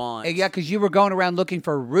what I want." Yeah, because you were going around looking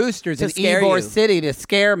for roosters in Ybor City to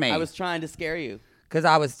scare me. I was trying to scare you because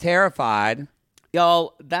I was terrified.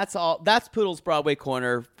 Y'all, that's all. That's Poodle's Broadway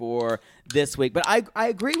Corner for this week. But I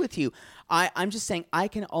agree with you. I'm just saying I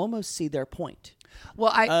can almost see their point.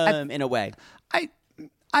 Well, in a way.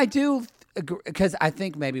 I do, because I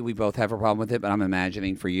think maybe we both have a problem with it, but I'm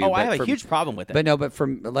imagining for you. Oh, I have a huge problem with it. But no,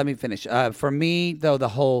 let me finish. For me, though, the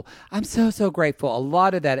whole, I'm so grateful. A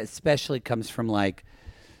lot of that especially comes from like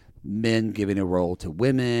men giving a role to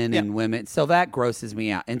women and women. So that grosses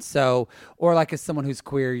me out. And so, or like as someone who's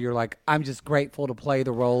queer, you're like, I'm just grateful to play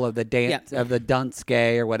the role of the dance, of the dunce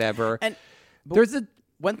gay or whatever.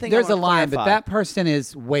 one thing there's I a wanna line, but clarify- that person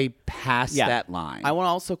is way past Yeah. that line. I want to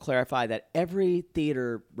also clarify that every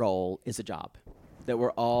theater role is a job that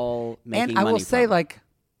we're all making and I money will say, from. like,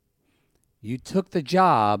 you took the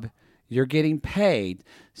job, you're getting paid.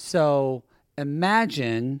 So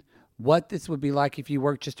imagine what this would be like if you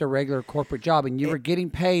worked just a regular corporate job and you were getting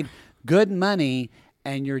paid good money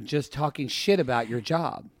and you're just talking shit about your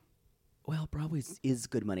job. Well, Broadway is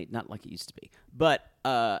good money, not like it used to be. But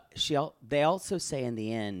they also say in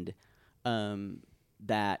the end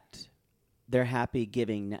that they're happy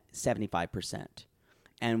giving 75%.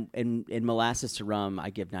 And in Molasses to Rum, I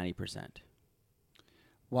give 90%.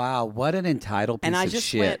 Wow, what an entitled piece And I of just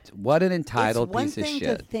shit. went, What an entitled it's one piece of thing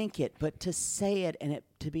shit. to think it, but to say it and it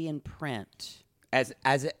to be in print. As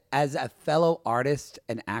a fellow artist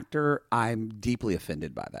and actor, I'm deeply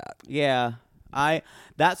offended by that. Yeah,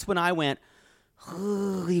 that's when I went,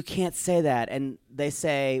 "Ooh, you can't say that." And they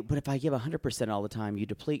say, but if I give 100% all the time, you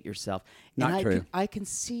deplete yourself. Not and true. I can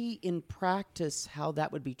see in practice how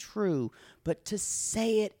that would be true, but to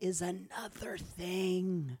say it is another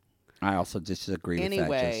thing. I also disagree with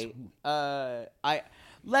that. Anyway,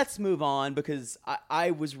 let's move on because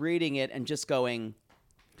I was reading it and just going,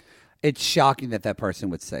 It's shocking that person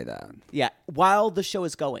would say that. yeah, while the show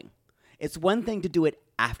is going. It's one thing to do it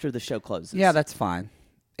after the show closes. Yeah, that's fine.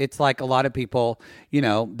 It's like a lot of people,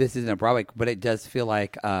 this isn't a Broadway, but it does feel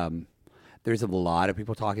like there's a lot of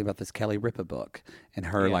people talking about this Kelly Ripa book and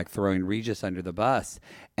her like throwing Regis under the bus.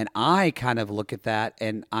 And I kind of look at that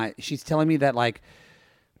and she's telling me that like,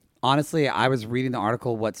 honestly, I was reading the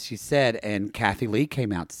article, what she said, and Kathy Lee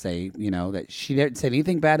came out to say, that she didn't say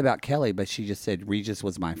anything bad about Kelly, but she just said Regis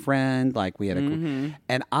was my friend. Like we had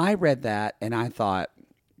and I read that and I thought,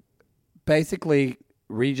 basically,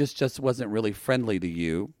 Regis just wasn't really friendly to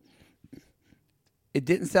you. It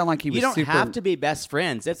didn't sound like he was You don't super have to be best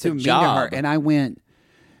friends. It's a mean to job. her. And I went,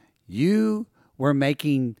 you were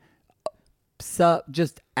making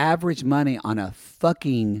just average money on a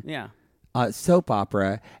fucking soap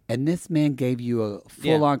opera, and this man gave you a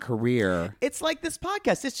full-on career. It's like this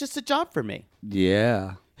podcast. It's just a job for me.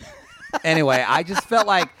 Yeah. Anyway, I just felt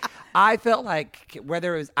like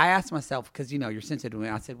whether it was, I asked myself, because, you're sensitive to me.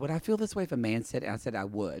 I said, would I feel this way if a man said it? And I said, I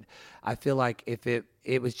would. I feel like if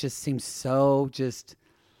it was just seems so just,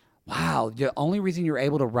 wow, the only reason you're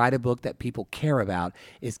able to write a book that people care about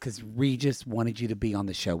is because Regis wanted you to be on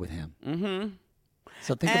the show with him. Mm-hmm.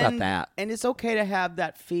 So think about that. And it's okay to have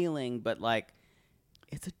that feeling, but like,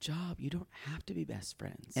 it's a job. You don't have to be best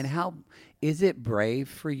friends. And how is it brave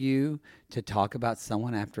for you to talk about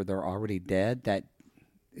someone after they're already dead? That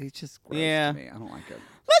it's just gross to me. I don't like it.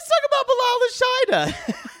 Let's talk about Bilal the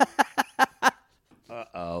Shida.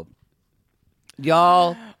 Uh-oh.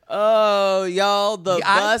 Y'all. Oh, y'all, the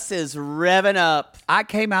bus is revving up. I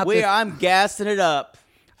came out I'm gassing it up.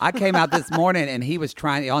 I came out this morning and he was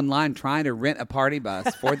trying to rent a party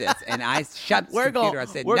bus for this, and I shut the computer. I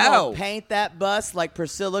said, we're no. gonna paint that bus like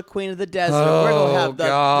Priscilla, Queen of the Desert. Oh, we're gonna have the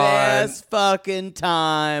God. best fucking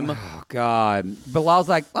time. Oh, God. Bilal's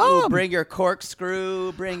like, Ooh, bring your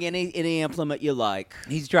corkscrew. Bring any implement you like.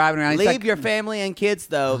 He's driving around. He's Leave like, your family and kids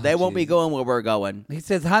though. They won't be going where we're going. He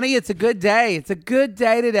says, honey, it's a good day. It's a good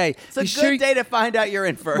day today. It's a good day to find out you're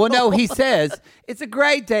infertile. Well, no, he says, it's a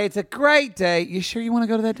great day. It's a great day. You sure you want to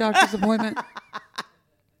go to that doctor's appointment?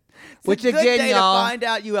 Which it's a good again, day y'all, to find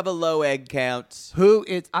out you have a low egg count.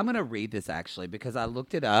 I'm going to read this actually because I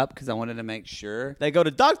looked it up because I wanted to make sure. They go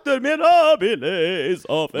to Dr. Mirabile's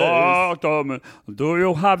office. Doctor, do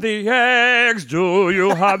you have the eggs? Do you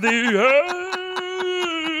have the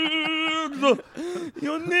eggs?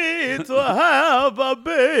 You need to have a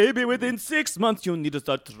baby within 6 months. You need to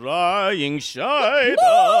start trying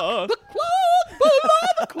Shida. The clock, below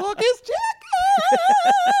the clock is ticking.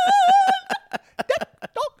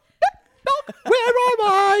 Where are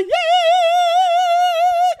my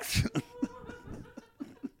eggs?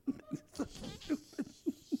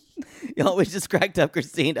 You always just cracked up,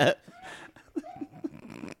 Christina.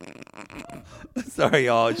 Sorry,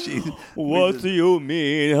 y'all. What do you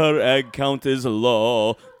mean her egg count is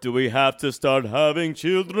low? Do we have to start having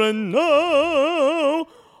children now?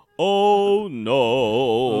 Oh,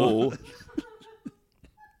 no.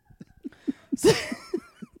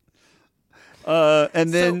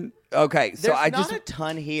 And then, okay, so There's not a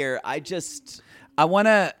ton here. I want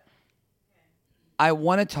to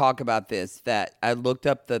talk about this, that I looked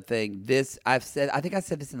up the thing. I think I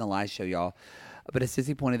said this in the live show, y'all, but a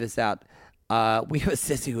sissy pointed this out. We have a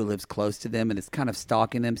sissy who lives close to them and is kind of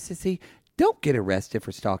stalking them. Sissy, don't get arrested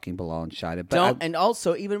for stalking Bilal and Shida. But and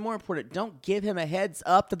also, even more important, don't give him a heads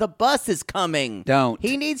up that the bus is coming. Don't.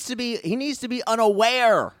 He needs to be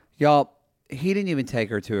unaware. Y'all, he didn't even take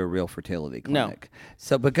her to a real fertility No. clinic.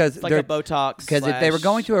 So because It's like a Botox. because if they were slash-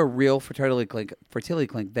 going to a real fertility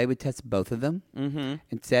clinic, they would test both of them and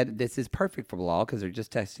said this is perfect for Bilal because they're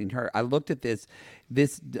just testing her. I looked at this.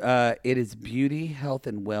 It is beauty, health,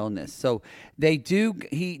 and wellness. So they do.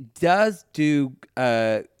 He does do.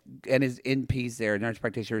 And his NPs there, nurse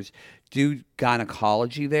practitioners, do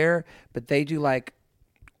gynecology there, but they do like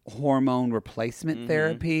hormone replacement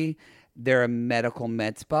therapy. They're a medical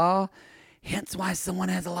med spa, hence why someone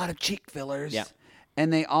has a lot of cheek fillers. Yeah.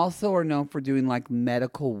 And they also are known for doing like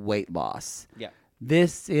medical weight loss. Yeah.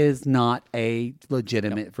 This is not a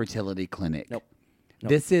legitimate fertility clinic. Nope.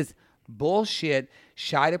 This is bullshit.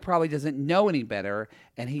 Shida probably doesn't know any better,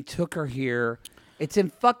 and he took her here. It's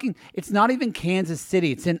in it's not even Kansas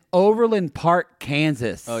City. It's in Overland Park,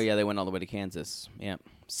 Kansas. Oh, yeah, they went all the way to Kansas. Yeah.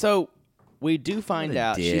 So we do find What a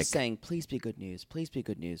out dick. she's saying, please be good news, please be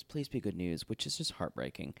good news, please be good news, which is just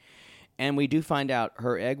heartbreaking. And we do find out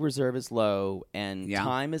her egg reserve is low and Yeah.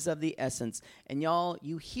 time is of the essence. And y'all,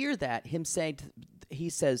 you hear that, him saying, he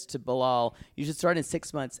says to Bilal, you should start in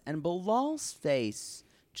 6 months. And Bilal's face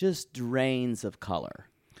just drains of color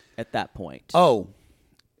at that point. Oh,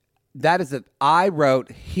 that is I wrote,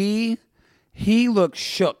 he looked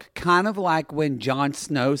shook, kind of like when Jon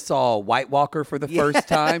Snow saw a White Walker for the first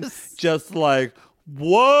time. Just like,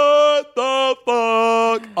 what the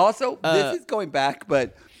fuck? Also, this is going back,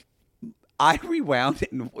 but I rewound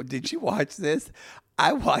it. And did you watch this?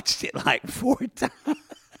 I watched it like 4 times.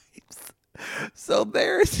 So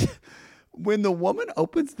there's when the woman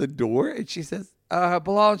opens the door and she says,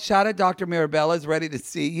 Bilal and Shida, Dr. Mirabella is ready to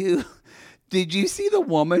see you. Did you see the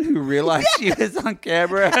woman who realized she was on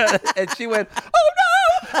camera and she went, oh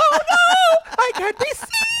no, I can't be seen.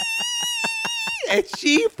 And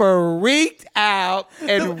she freaked out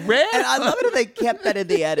and ran. And I love it if they kept that in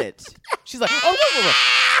the edit. She's like, oh,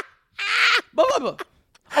 blah, blah, blah. Blah, blah, blah.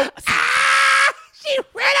 She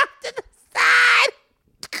ran up to the side.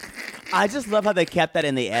 I just love how they kept that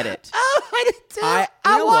in the edit. Oh, I did too. You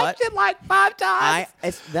I know watched what? it like 5 times.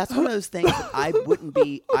 That's one of those things that I wouldn't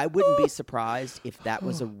be surprised if that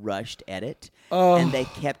was a rushed edit and they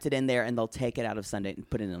kept it in there and they'll take it out of Sunday and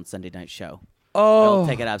put it on Sunday Night Show. They'll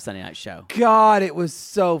take it out of Sunday Night Show. God, it was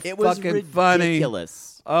so It was fucking funny.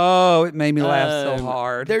 ridiculous. Oh, it made me laugh so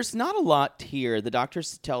hard. There's not a lot here. The doctor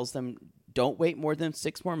tells them, don't wait more than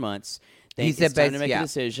 6 more months. He said it's time to basically, make a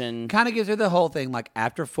decision. Kind of gives her the whole thing, like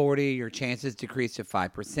after 40, your chances decrease to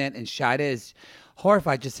 5%. And Shida is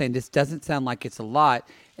horrified, just saying, this doesn't sound like it's a lot.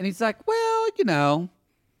 And he's like, well,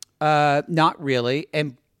 not really.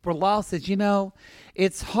 And Bilal says,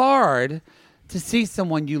 it's hard to see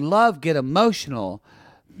someone you love get emotional,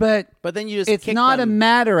 but then you just it's kick not a them.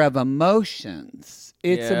 matter of emotions.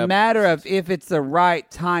 It's a Yep. matter of if it's the right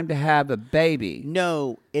time to have a baby.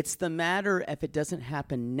 No, it's the matter if it doesn't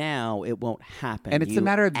happen now, it won't happen. And it's you a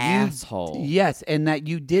matter of asshole. you. Yes, and that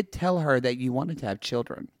you did tell her that you wanted to have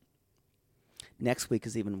children. Next week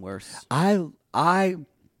is even worse. I'm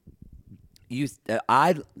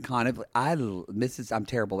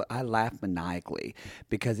terrible. I laughed maniacally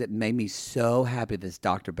because it made me so happy. This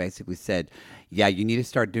doctor basically said, yeah, you need to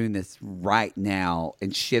start doing this right now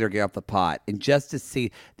and shit or get off the pot. And just to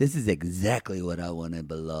see, this is exactly what I wanted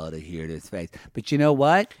Bilal to hear to his face. But you know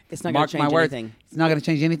what? It's not gonna Mark my change words, anything. It's not going to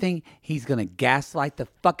change anything. He's going to gaslight the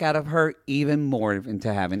fuck out of her even more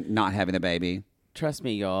into not having a baby. Trust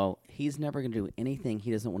me, y'all, he's never going to do anything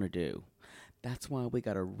he doesn't want to do. That's why we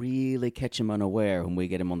got to really catch him unaware when we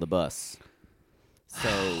get him on the bus.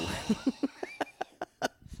 So,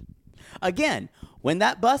 again, when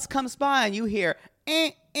that bus comes by and you hear,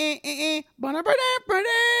 That's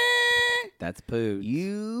poo.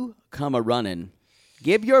 you come a-running.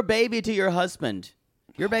 Give your baby to your husband.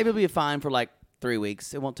 Your baby will be fine for like 3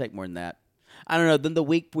 weeks. It won't take more than that. I don't know. Then the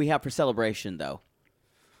week we have for celebration, though.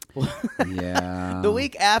 Yeah. The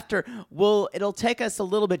week after, it'll take us a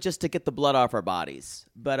little bit just to get the blood off our bodies.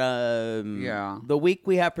 But Yeah. the week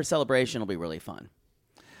we have for celebration will be really fun.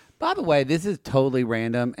 By the way, this is totally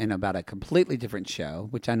random and about a completely different show,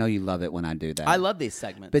 which I know you love it when I do that. I love these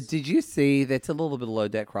segments. But did you see that's a little bit of low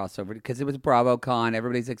deck crossover because it was BravoCon.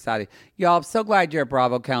 Everybody's excited. Y'all, I'm so glad you're at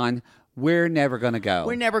BravoCon. We're never going to go.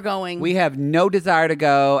 We're never going. We have no desire to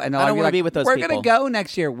go. And I don't want to be with those We're people. going to go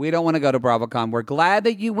next year. We don't want to go to BravoCon. We're glad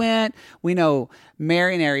that you went. We know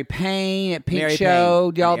Mary and Ari Payne at Pink Mary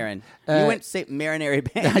Show. Payne. Y'all, Aaron. You went to say Marinary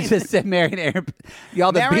Payne. I just said Marinara.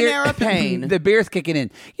 Y'all, the Marinara beer, Payne. the beer's kicking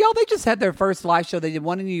in. Y'all, they just had their first live show. They did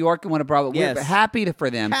one in New York and one at Bravo. Yes. We're happy for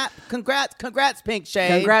them. Congrats, Pink Shade.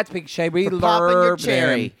 Congrats, Pink Shade. We For popping your love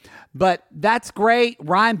cherry. them. But that's great.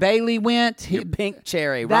 Ryan Bailey went. Your pink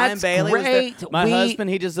cherry. Ryan That's Bailey great. was there. My husband,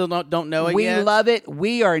 he just don't know it We yet. love it.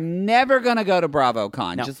 We are never going to go to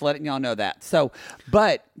BravoCon. No. Just letting y'all know that. So,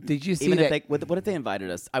 but did you see Even that? if what if they invited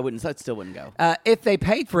us? I still wouldn't go. If they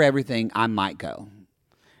paid for everything, I might go.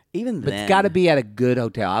 Even But then. it's got to be at a good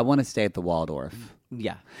hotel. I want to stay at the Waldorf.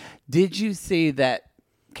 Yeah. Did you see that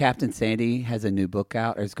Captain Sandy has a new book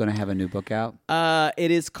out, or is going to have a new book out? It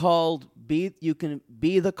is called You Can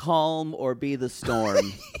Be the Calm or Be the Storm.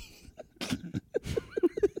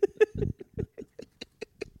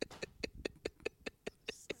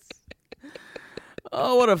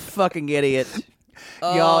 Oh, what a fucking idiot.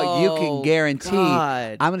 Y'all, you can guarantee.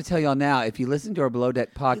 God. I'm going to tell y'all now, if you listen to our Below Deck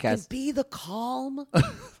You can podcast, be the calm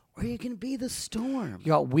or you can be the storm.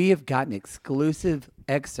 y'all, we have gotten exclusive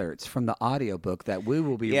excerpts from the audiobook that we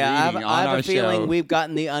will be Yeah, reading on I have our a feeling show. we've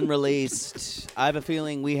gotten the unreleased. I have a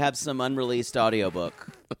feeling we have some unreleased audiobook.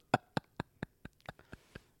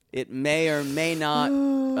 It may or may not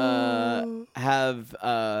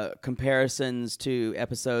have comparisons to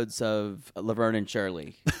episodes of Laverne and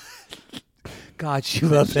Shirley. God, she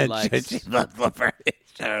loves that likes. shit. She loves Laverne and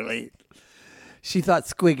Shirley. She thought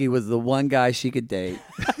Squiggy was the one guy she could date.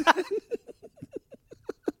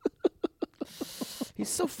 He's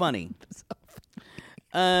so funny.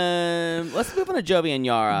 Let's move on to Jovi and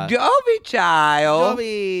Yara. Jovi child.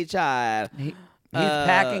 Jovi, child. He's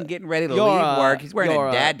packing, getting ready to Yara, leave work. He's wearing Yara.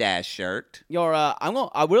 a Dad shirt. Yara,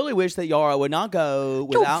 I really wish that Yara would not go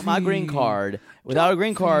without my green card. Without a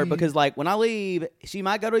green card, because like when I leave, she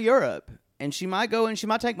might go to Europe, and she might go and she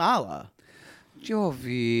might take Mila.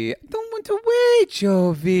 Jovi, I don't want to wait,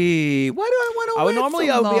 Jovi. Why do I want to wait? I would normally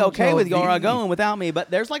so be long, okay with Yara Jovi? going without me, but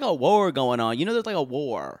there's like a war going on. You know, there's like a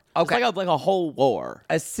war. Okay. It's like a whole war.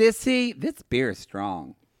 A sissy. This beer is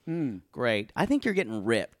strong. Great. I think you're getting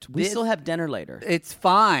ripped. We still have dinner later. It's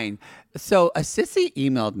fine. So a sissy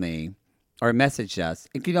emailed me or messaged us,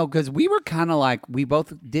 you know, because we were kind of like, we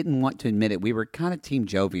both didn't want to admit it. We were kind of Team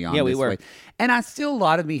Jovi on Yeah, this we were. way. And a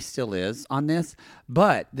lot of me still is on this.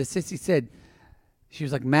 But the sissy said, she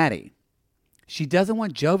was like, Maddie, she doesn't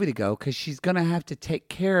want Jovi to go because she's going to have to take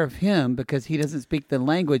care of him because he doesn't speak the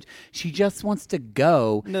language. She just wants to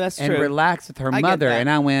go No, that's and true. relax with her I get mother. that. And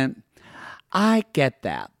I went, I get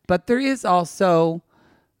that. But there is also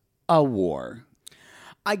a war.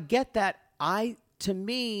 I get that. To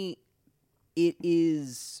me, it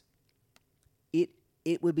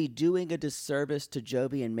would be doing a disservice to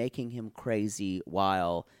Jovi and making him crazy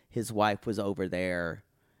while his wife was over there.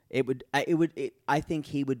 I think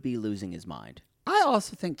he would be losing his mind. I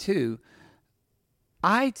also think, too,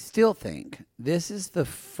 I still think this is the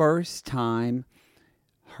first time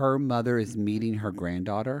her mother is meeting her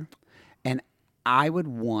granddaughter. And I would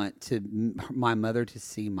want my mother to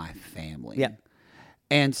see my family. Yeah.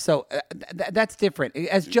 And so that's different.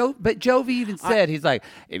 But Jovi even said, he's like,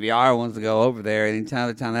 if Yara wants to go over there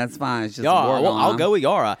anytime, that's fine. It's just a war going I'll on. go with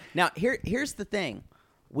Yara. Now, here's the thing.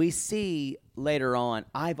 We see later on,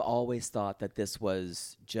 I've always thought that this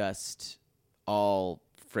was just all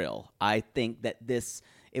frill. I think that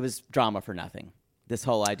it was drama for nothing. This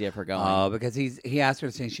whole idea of her going. Oh, because he asked her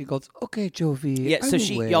to stay. She goes, okay, Jovi. Yeah, I so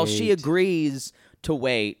will she wait." agrees to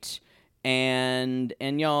wait, and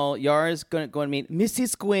y'all, Yara's going to meet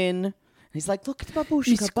Mrs. Gwyn. And he's like, look at Babushka.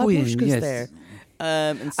 Miss Gwyn, Babushka's yes. there.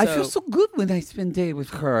 And so, I feel so good when I spend day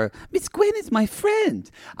with her. Miss Gwen is my friend.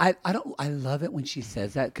 I love it when she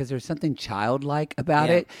says that because there's something childlike about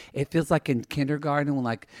Yeah. it. It feels like in kindergarten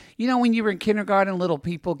when when you were in kindergarten, little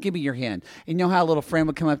people, give me your hand. And you know how a little friend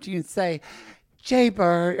would come up to you and say,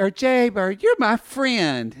 Jay-Bird, you're my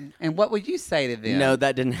friend. And what would you say to them? no,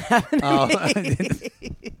 that didn't happen. Oh.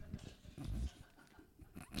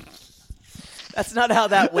 That's not how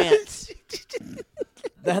that went.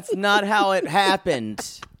 That's not how it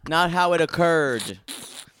happened. Not how it occurred.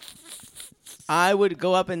 I would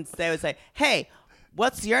go up and say, hey,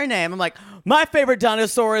 what's your name? I'm like, my favorite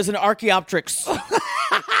dinosaur is an Archaeopteryx.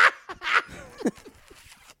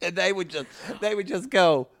 And they would just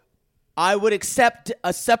go, I would accept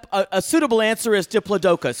a suitable answer is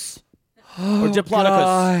Diplodocus or Diplodocus.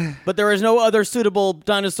 God. But there is no other suitable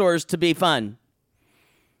dinosaurs to be fun.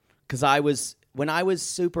 Because when I was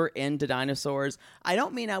super into dinosaurs, I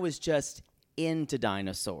don't mean I was just into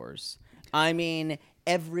dinosaurs. I mean,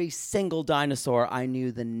 every single dinosaur, I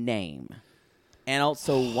knew the name. And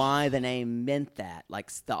also why the name meant that, like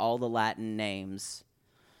all the Latin names.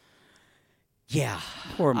 Yeah.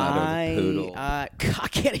 Poor mother, the poodle. I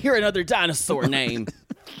can't hear another dinosaur name.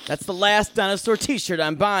 That's the last dinosaur T-shirt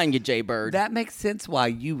I'm buying you, Jay Bird. That makes sense why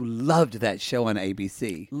you loved that show on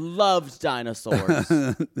ABC. Loved dinosaurs.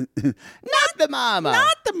 Not the mama.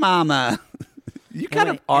 Not the mama. You kind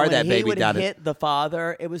of are that baby he would dinosaur. hit the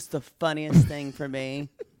father. It was the funniest thing for me.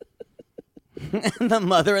 And the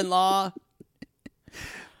mother-in-law.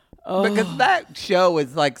 Because that show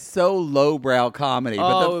is like so lowbrow comedy.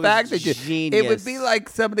 But Oh, the it fact was that it would be genius. like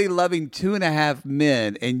somebody loving 2.5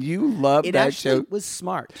 Men, and you loved It that actually show. was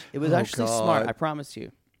smart. It was Oh, actually God. smart. I promise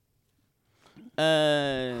you.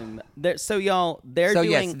 So y'all, they're So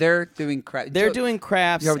doing. yes, they're doing crafts. They're doing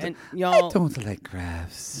crafts, and I y'all. don't like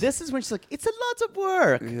crafts. This is when she's like, "It's a lot of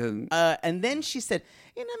work," Yeah. and then she said,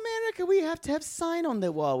 "In America, we have to have sign on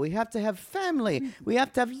the wall. We have to have family. We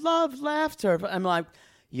have to have love, laughter." I'm like,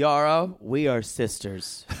 Yara, we are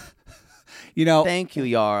sisters. You know, Thank you,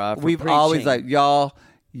 Yara. For we've always preaching. like y'all.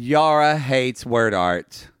 Yara hates word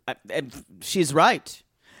art. And she's right.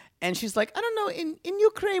 And she's like, I don't know, in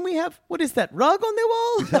Ukraine we have, what is that, rug on the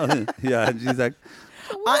wall? Yeah, and she's like,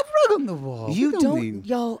 what rug on the wall? You We don't, need-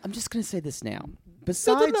 y'all, I'm just going to say this now. No,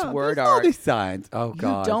 Besides no, no, word there's all art, these signs. Oh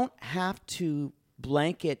God, you don't have to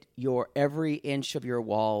blanket your every inch of your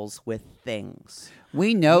walls with things.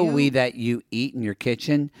 We know that you eat in your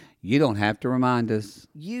kitchen. You don't have to remind us.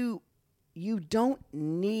 You don't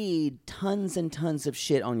need tons and tons of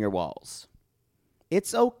shit on your walls.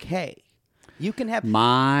 It's okay. You can have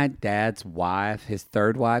My dad's wife, his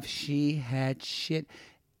third wife, she had shit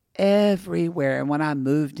everywhere. And when I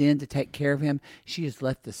moved in to take care of him, she just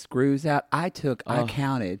left the screws out. I took out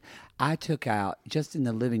just in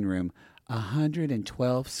the living room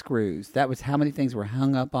 112 screws. That was how many things were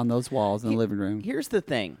hung up on those walls in the living room. Here's the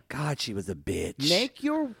thing. God, she was a bitch. Make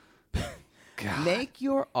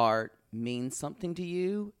your art mean something to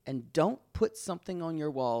you, and don't put something on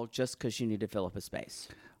your wall just because you need to fill up a space.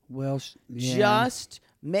 Well, yeah. Just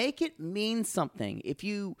make it mean something. If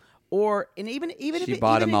you even if She it,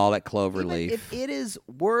 bought even them all at even Cloverleaf. if it is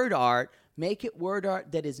word art, make it word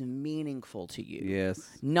art that is meaningful to you. Yes.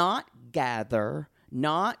 Not gather,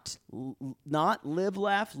 not live,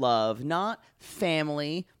 laugh, love, not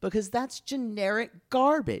family, because that's generic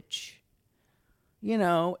garbage. You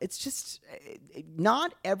know, it's just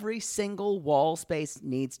not every single wall space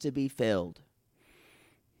needs to be filled.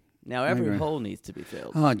 Now every agree. hole needs to be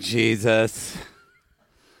filled. Oh, Jesus.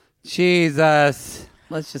 Jesus.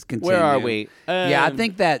 Let's just continue. Where are we? Yeah, I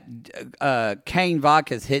think that Kane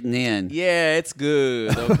vodka's hitting in. Yeah, it's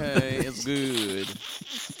good. Okay, it's good.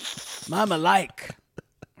 Mama like.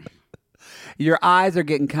 Your eyes are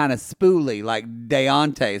getting kind of spooly, like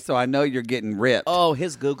Deontay, so I know you're getting ripped. Oh,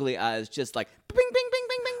 his googly eyes just like bing, bing, bing,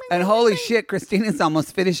 bing, bing, bing. And bing, holy bing. shit, Christina's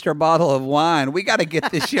almost finished her bottle of wine. We got to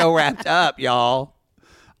get this show wrapped up, y'all.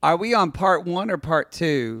 Are we on part 1 or part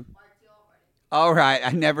 2? All right.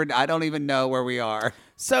 I don't even know where we are.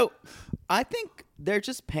 So, I think they're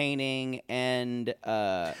just painting, and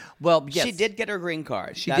Well, yes. she did get her green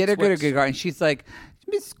card. She did her good card, and she's like,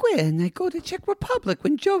 Miss Gwen, I go to Czech Republic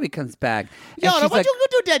when Joey comes back. And Yo, she's what like, you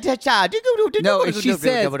do that, child? no, and she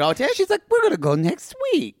says, she's like, we're going to go next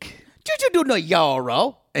week. you do no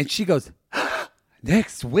euro? And she goes,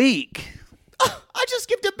 next week? I just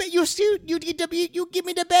give the you give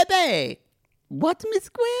me the baby. What, Miss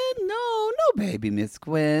Gwen? No baby, Miss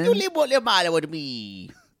Gwen. You live what the matter with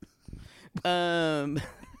me?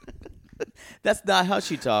 That's not how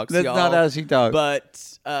she talks. That's y'all. not how she talks.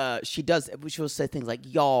 But she does. She will say things like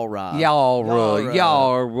 "Yara."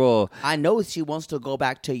 Yara. I know she wants to go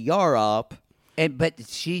back to Europe. But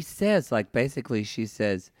she says, like, basically, she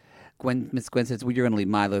says, Miss Gwen says, well, you're going to leave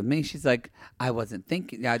Milo with me. She's like, I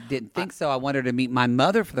didn't think so. I want her to meet my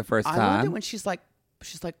mother for the first I love it time. when she's like,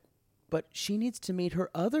 but she needs to meet her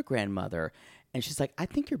other grandmother, and she's like, I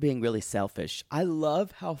think you're being really selfish. I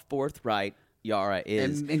love how forthright Yara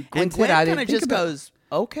is, And Gwen said, Gwen I kind didn't of think just about- goes,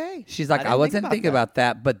 okay. She's like, didn't I wasn't thinking that. about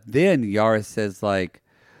that. But then Yara says, like,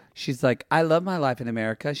 she's like, I love my life in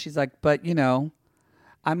America. She's like, but, you know,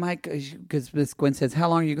 I might, because Miss Gwen says, how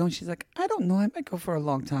long are you going? She's like, I don't know. I might go for a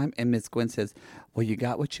long time. And Miss Gwen says, well, you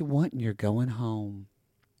got what you want and you're going home.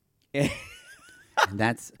 And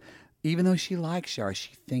that's, even though she likes Yara,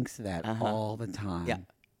 she thinks that all the time. Yeah.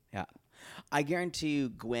 I guarantee you,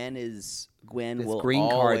 Gwen This will green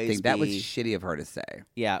card always thing, that was be- shitty of her to say.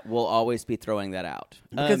 Yeah, we'll always be throwing that out.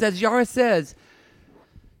 Because as Yara says,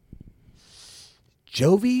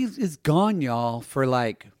 Jovi is gone, y'all, for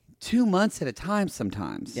like 2 months at a time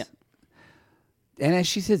sometimes. Yeah. And as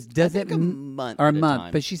she says, does it think a month or a at a month?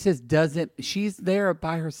 time. But she says, does it? She's there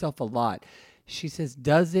by herself a lot. She says,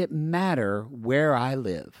 does it matter where I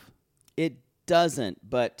live? It doesn't,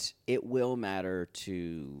 but it will matter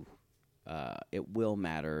to it will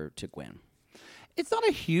matter to Gwen. It's not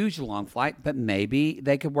a huge long flight, but maybe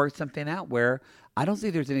they could work something out where I don't see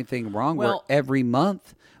there's anything wrong where every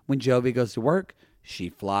month when Jovi goes to work, she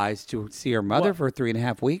flies to see her mother for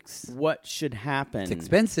 3.5 weeks. What should happen? It's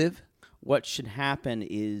expensive. What should happen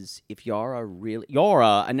is if Yara,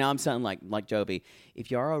 and now I'm sounding like Jovi,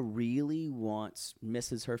 if Yara really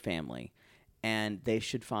misses her family, and they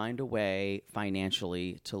should find a way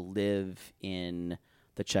financially to live in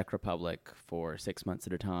the Czech Republic for 6 months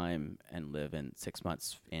at a time and live in 6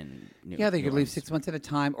 months in New Yeah, they could leave Orleans. 6 months at a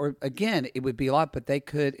time. Or again, it would be a lot, but they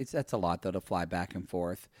could. That's a lot though to fly back and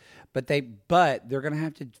forth. But they're going to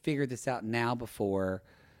have to figure this out now before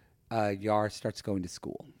Yara starts going to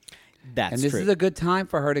school. That's and this true. is a good time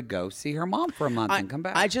for her to go see her mom for a month and come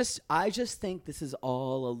back. I just think this is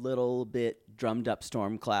all a little bit drummed up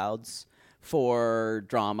storm clouds for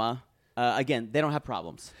drama. Again, they don't have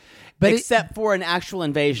problems. But except for an actual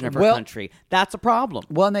invasion of her country. That's a problem.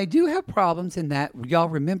 Well, and they do have problems in that, y'all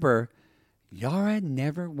remember, Yara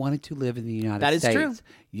never wanted to live in the United States. That is true.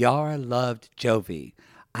 Yara loved Jovi.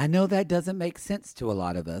 I know that doesn't make sense to a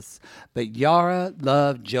lot of us, but Yara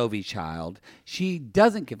loved Jovi Child. She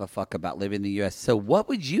doesn't give a fuck about living in the U.S. So what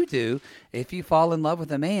would you do if you fall in love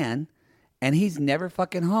with a man and he's never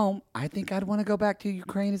fucking home? I think I'd want to go back to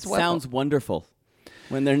Ukraine as well. Sounds wonderful.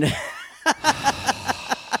 When they're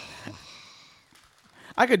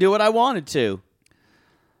I could do what I wanted to.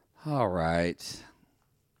 All right.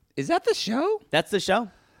 Is that the show? That's the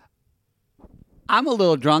show. I'm a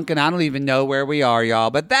little drunk and I don't even know where we are,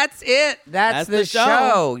 y'all. But that's it. That's the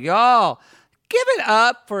show, y'all. Give it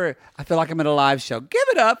up for, I feel like I'm at a live show. Give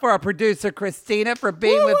it up for our producer, Christina, for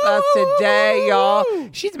being with us today, y'all.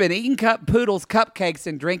 She's been eating Poodle's cupcakes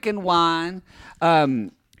and drinking wine.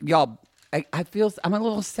 Y'all, I feel, I'm a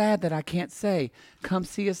little sad that I can't say, come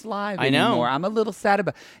see us live anymore. I'm a little sad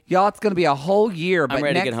about, y'all, it's going to be a whole year. But I'm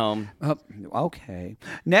ready to get home. Okay.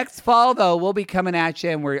 Next fall, though, we'll be coming at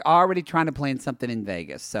you, and we're already trying to plan something in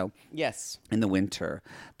Vegas. So, yes. In the winter.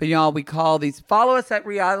 But, y'all, we call these, follow us at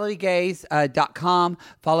realitygaze.com.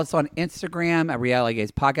 Follow us on Instagram at Reality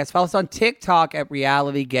Gaze Podcast. Follow us on TikTok at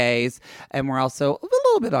Reality Gaze. And we're also a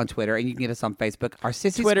little bit on Twitter, and you can get us on Facebook. Our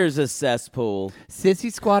Twitter's a cesspool.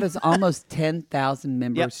 Sissy Squad is almost 10,000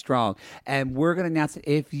 members strong. And we're going to announce it.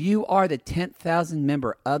 If you are the 10,000th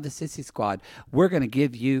member of the Sissy Squad, we're going to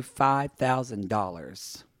give you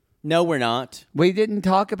 $5,000. No, we're not. We didn't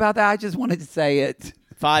talk about that. I just wanted to say it.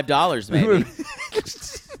 $5 maybe.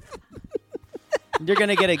 You're going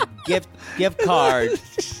to get a gift card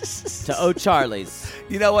to O'Charlie's.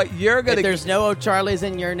 You know what? You're going to. If there's no O'Charlie's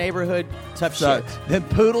in your neighborhood, tough shit. Then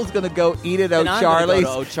Poodle's going to go eat at O'Charlie's.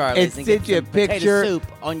 And send you a picture soup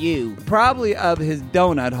on you. Probably of his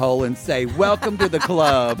donut hole and say, "Welcome to the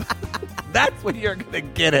club." That's what you're going to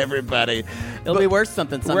get, everybody. It'll be worth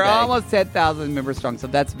something someday. We're almost 10,000 members strong, so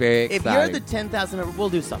that's very exciting. If you're the 10,000 member, we'll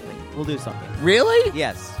do something. Really?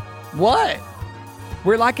 Yes. What?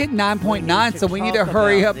 We're like at 9.9, so we need to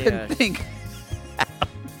hurry up and think.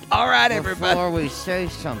 All right, everybody. Before we say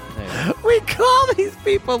something. We call these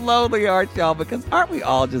people lonely hearts, y'all, because aren't we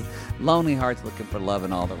all just lonely hearts looking for love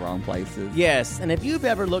in all the wrong places? Yes, and if you've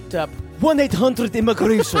ever looked up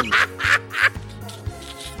 1-800-IMMIGRATION,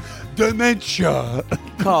 dementia,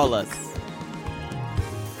 call us.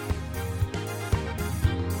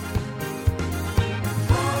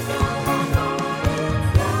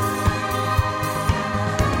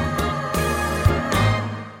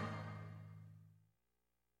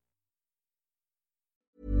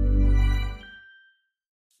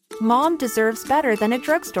 Mom deserves better than a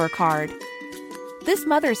drugstore card. This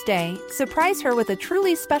Mother's Day, surprise her with a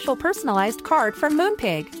truly special personalized card from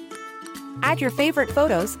Moonpig. Add your favorite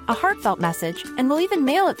photos, a heartfelt message, and we'll even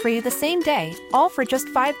mail it for you the same day, all for just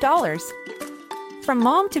 $5. From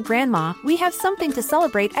mom to grandma, we have something to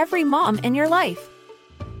celebrate every mom in your life.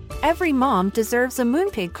 Every mom deserves a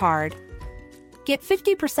Moonpig card. Get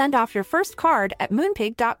 50% off your first card at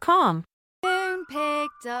Moonpig.com.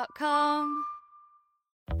 Moonpig.com.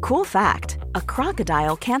 Cool fact, a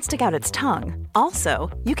crocodile can't stick out its tongue. Also,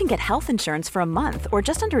 you can get health insurance for a month or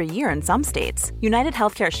just under a year in some states. United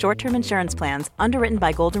Healthcare short-term insurance plans, underwritten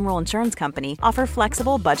by Golden Rule Insurance Company, offer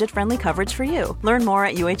flexible, budget-friendly coverage for you. Learn more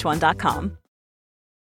at UH1.com.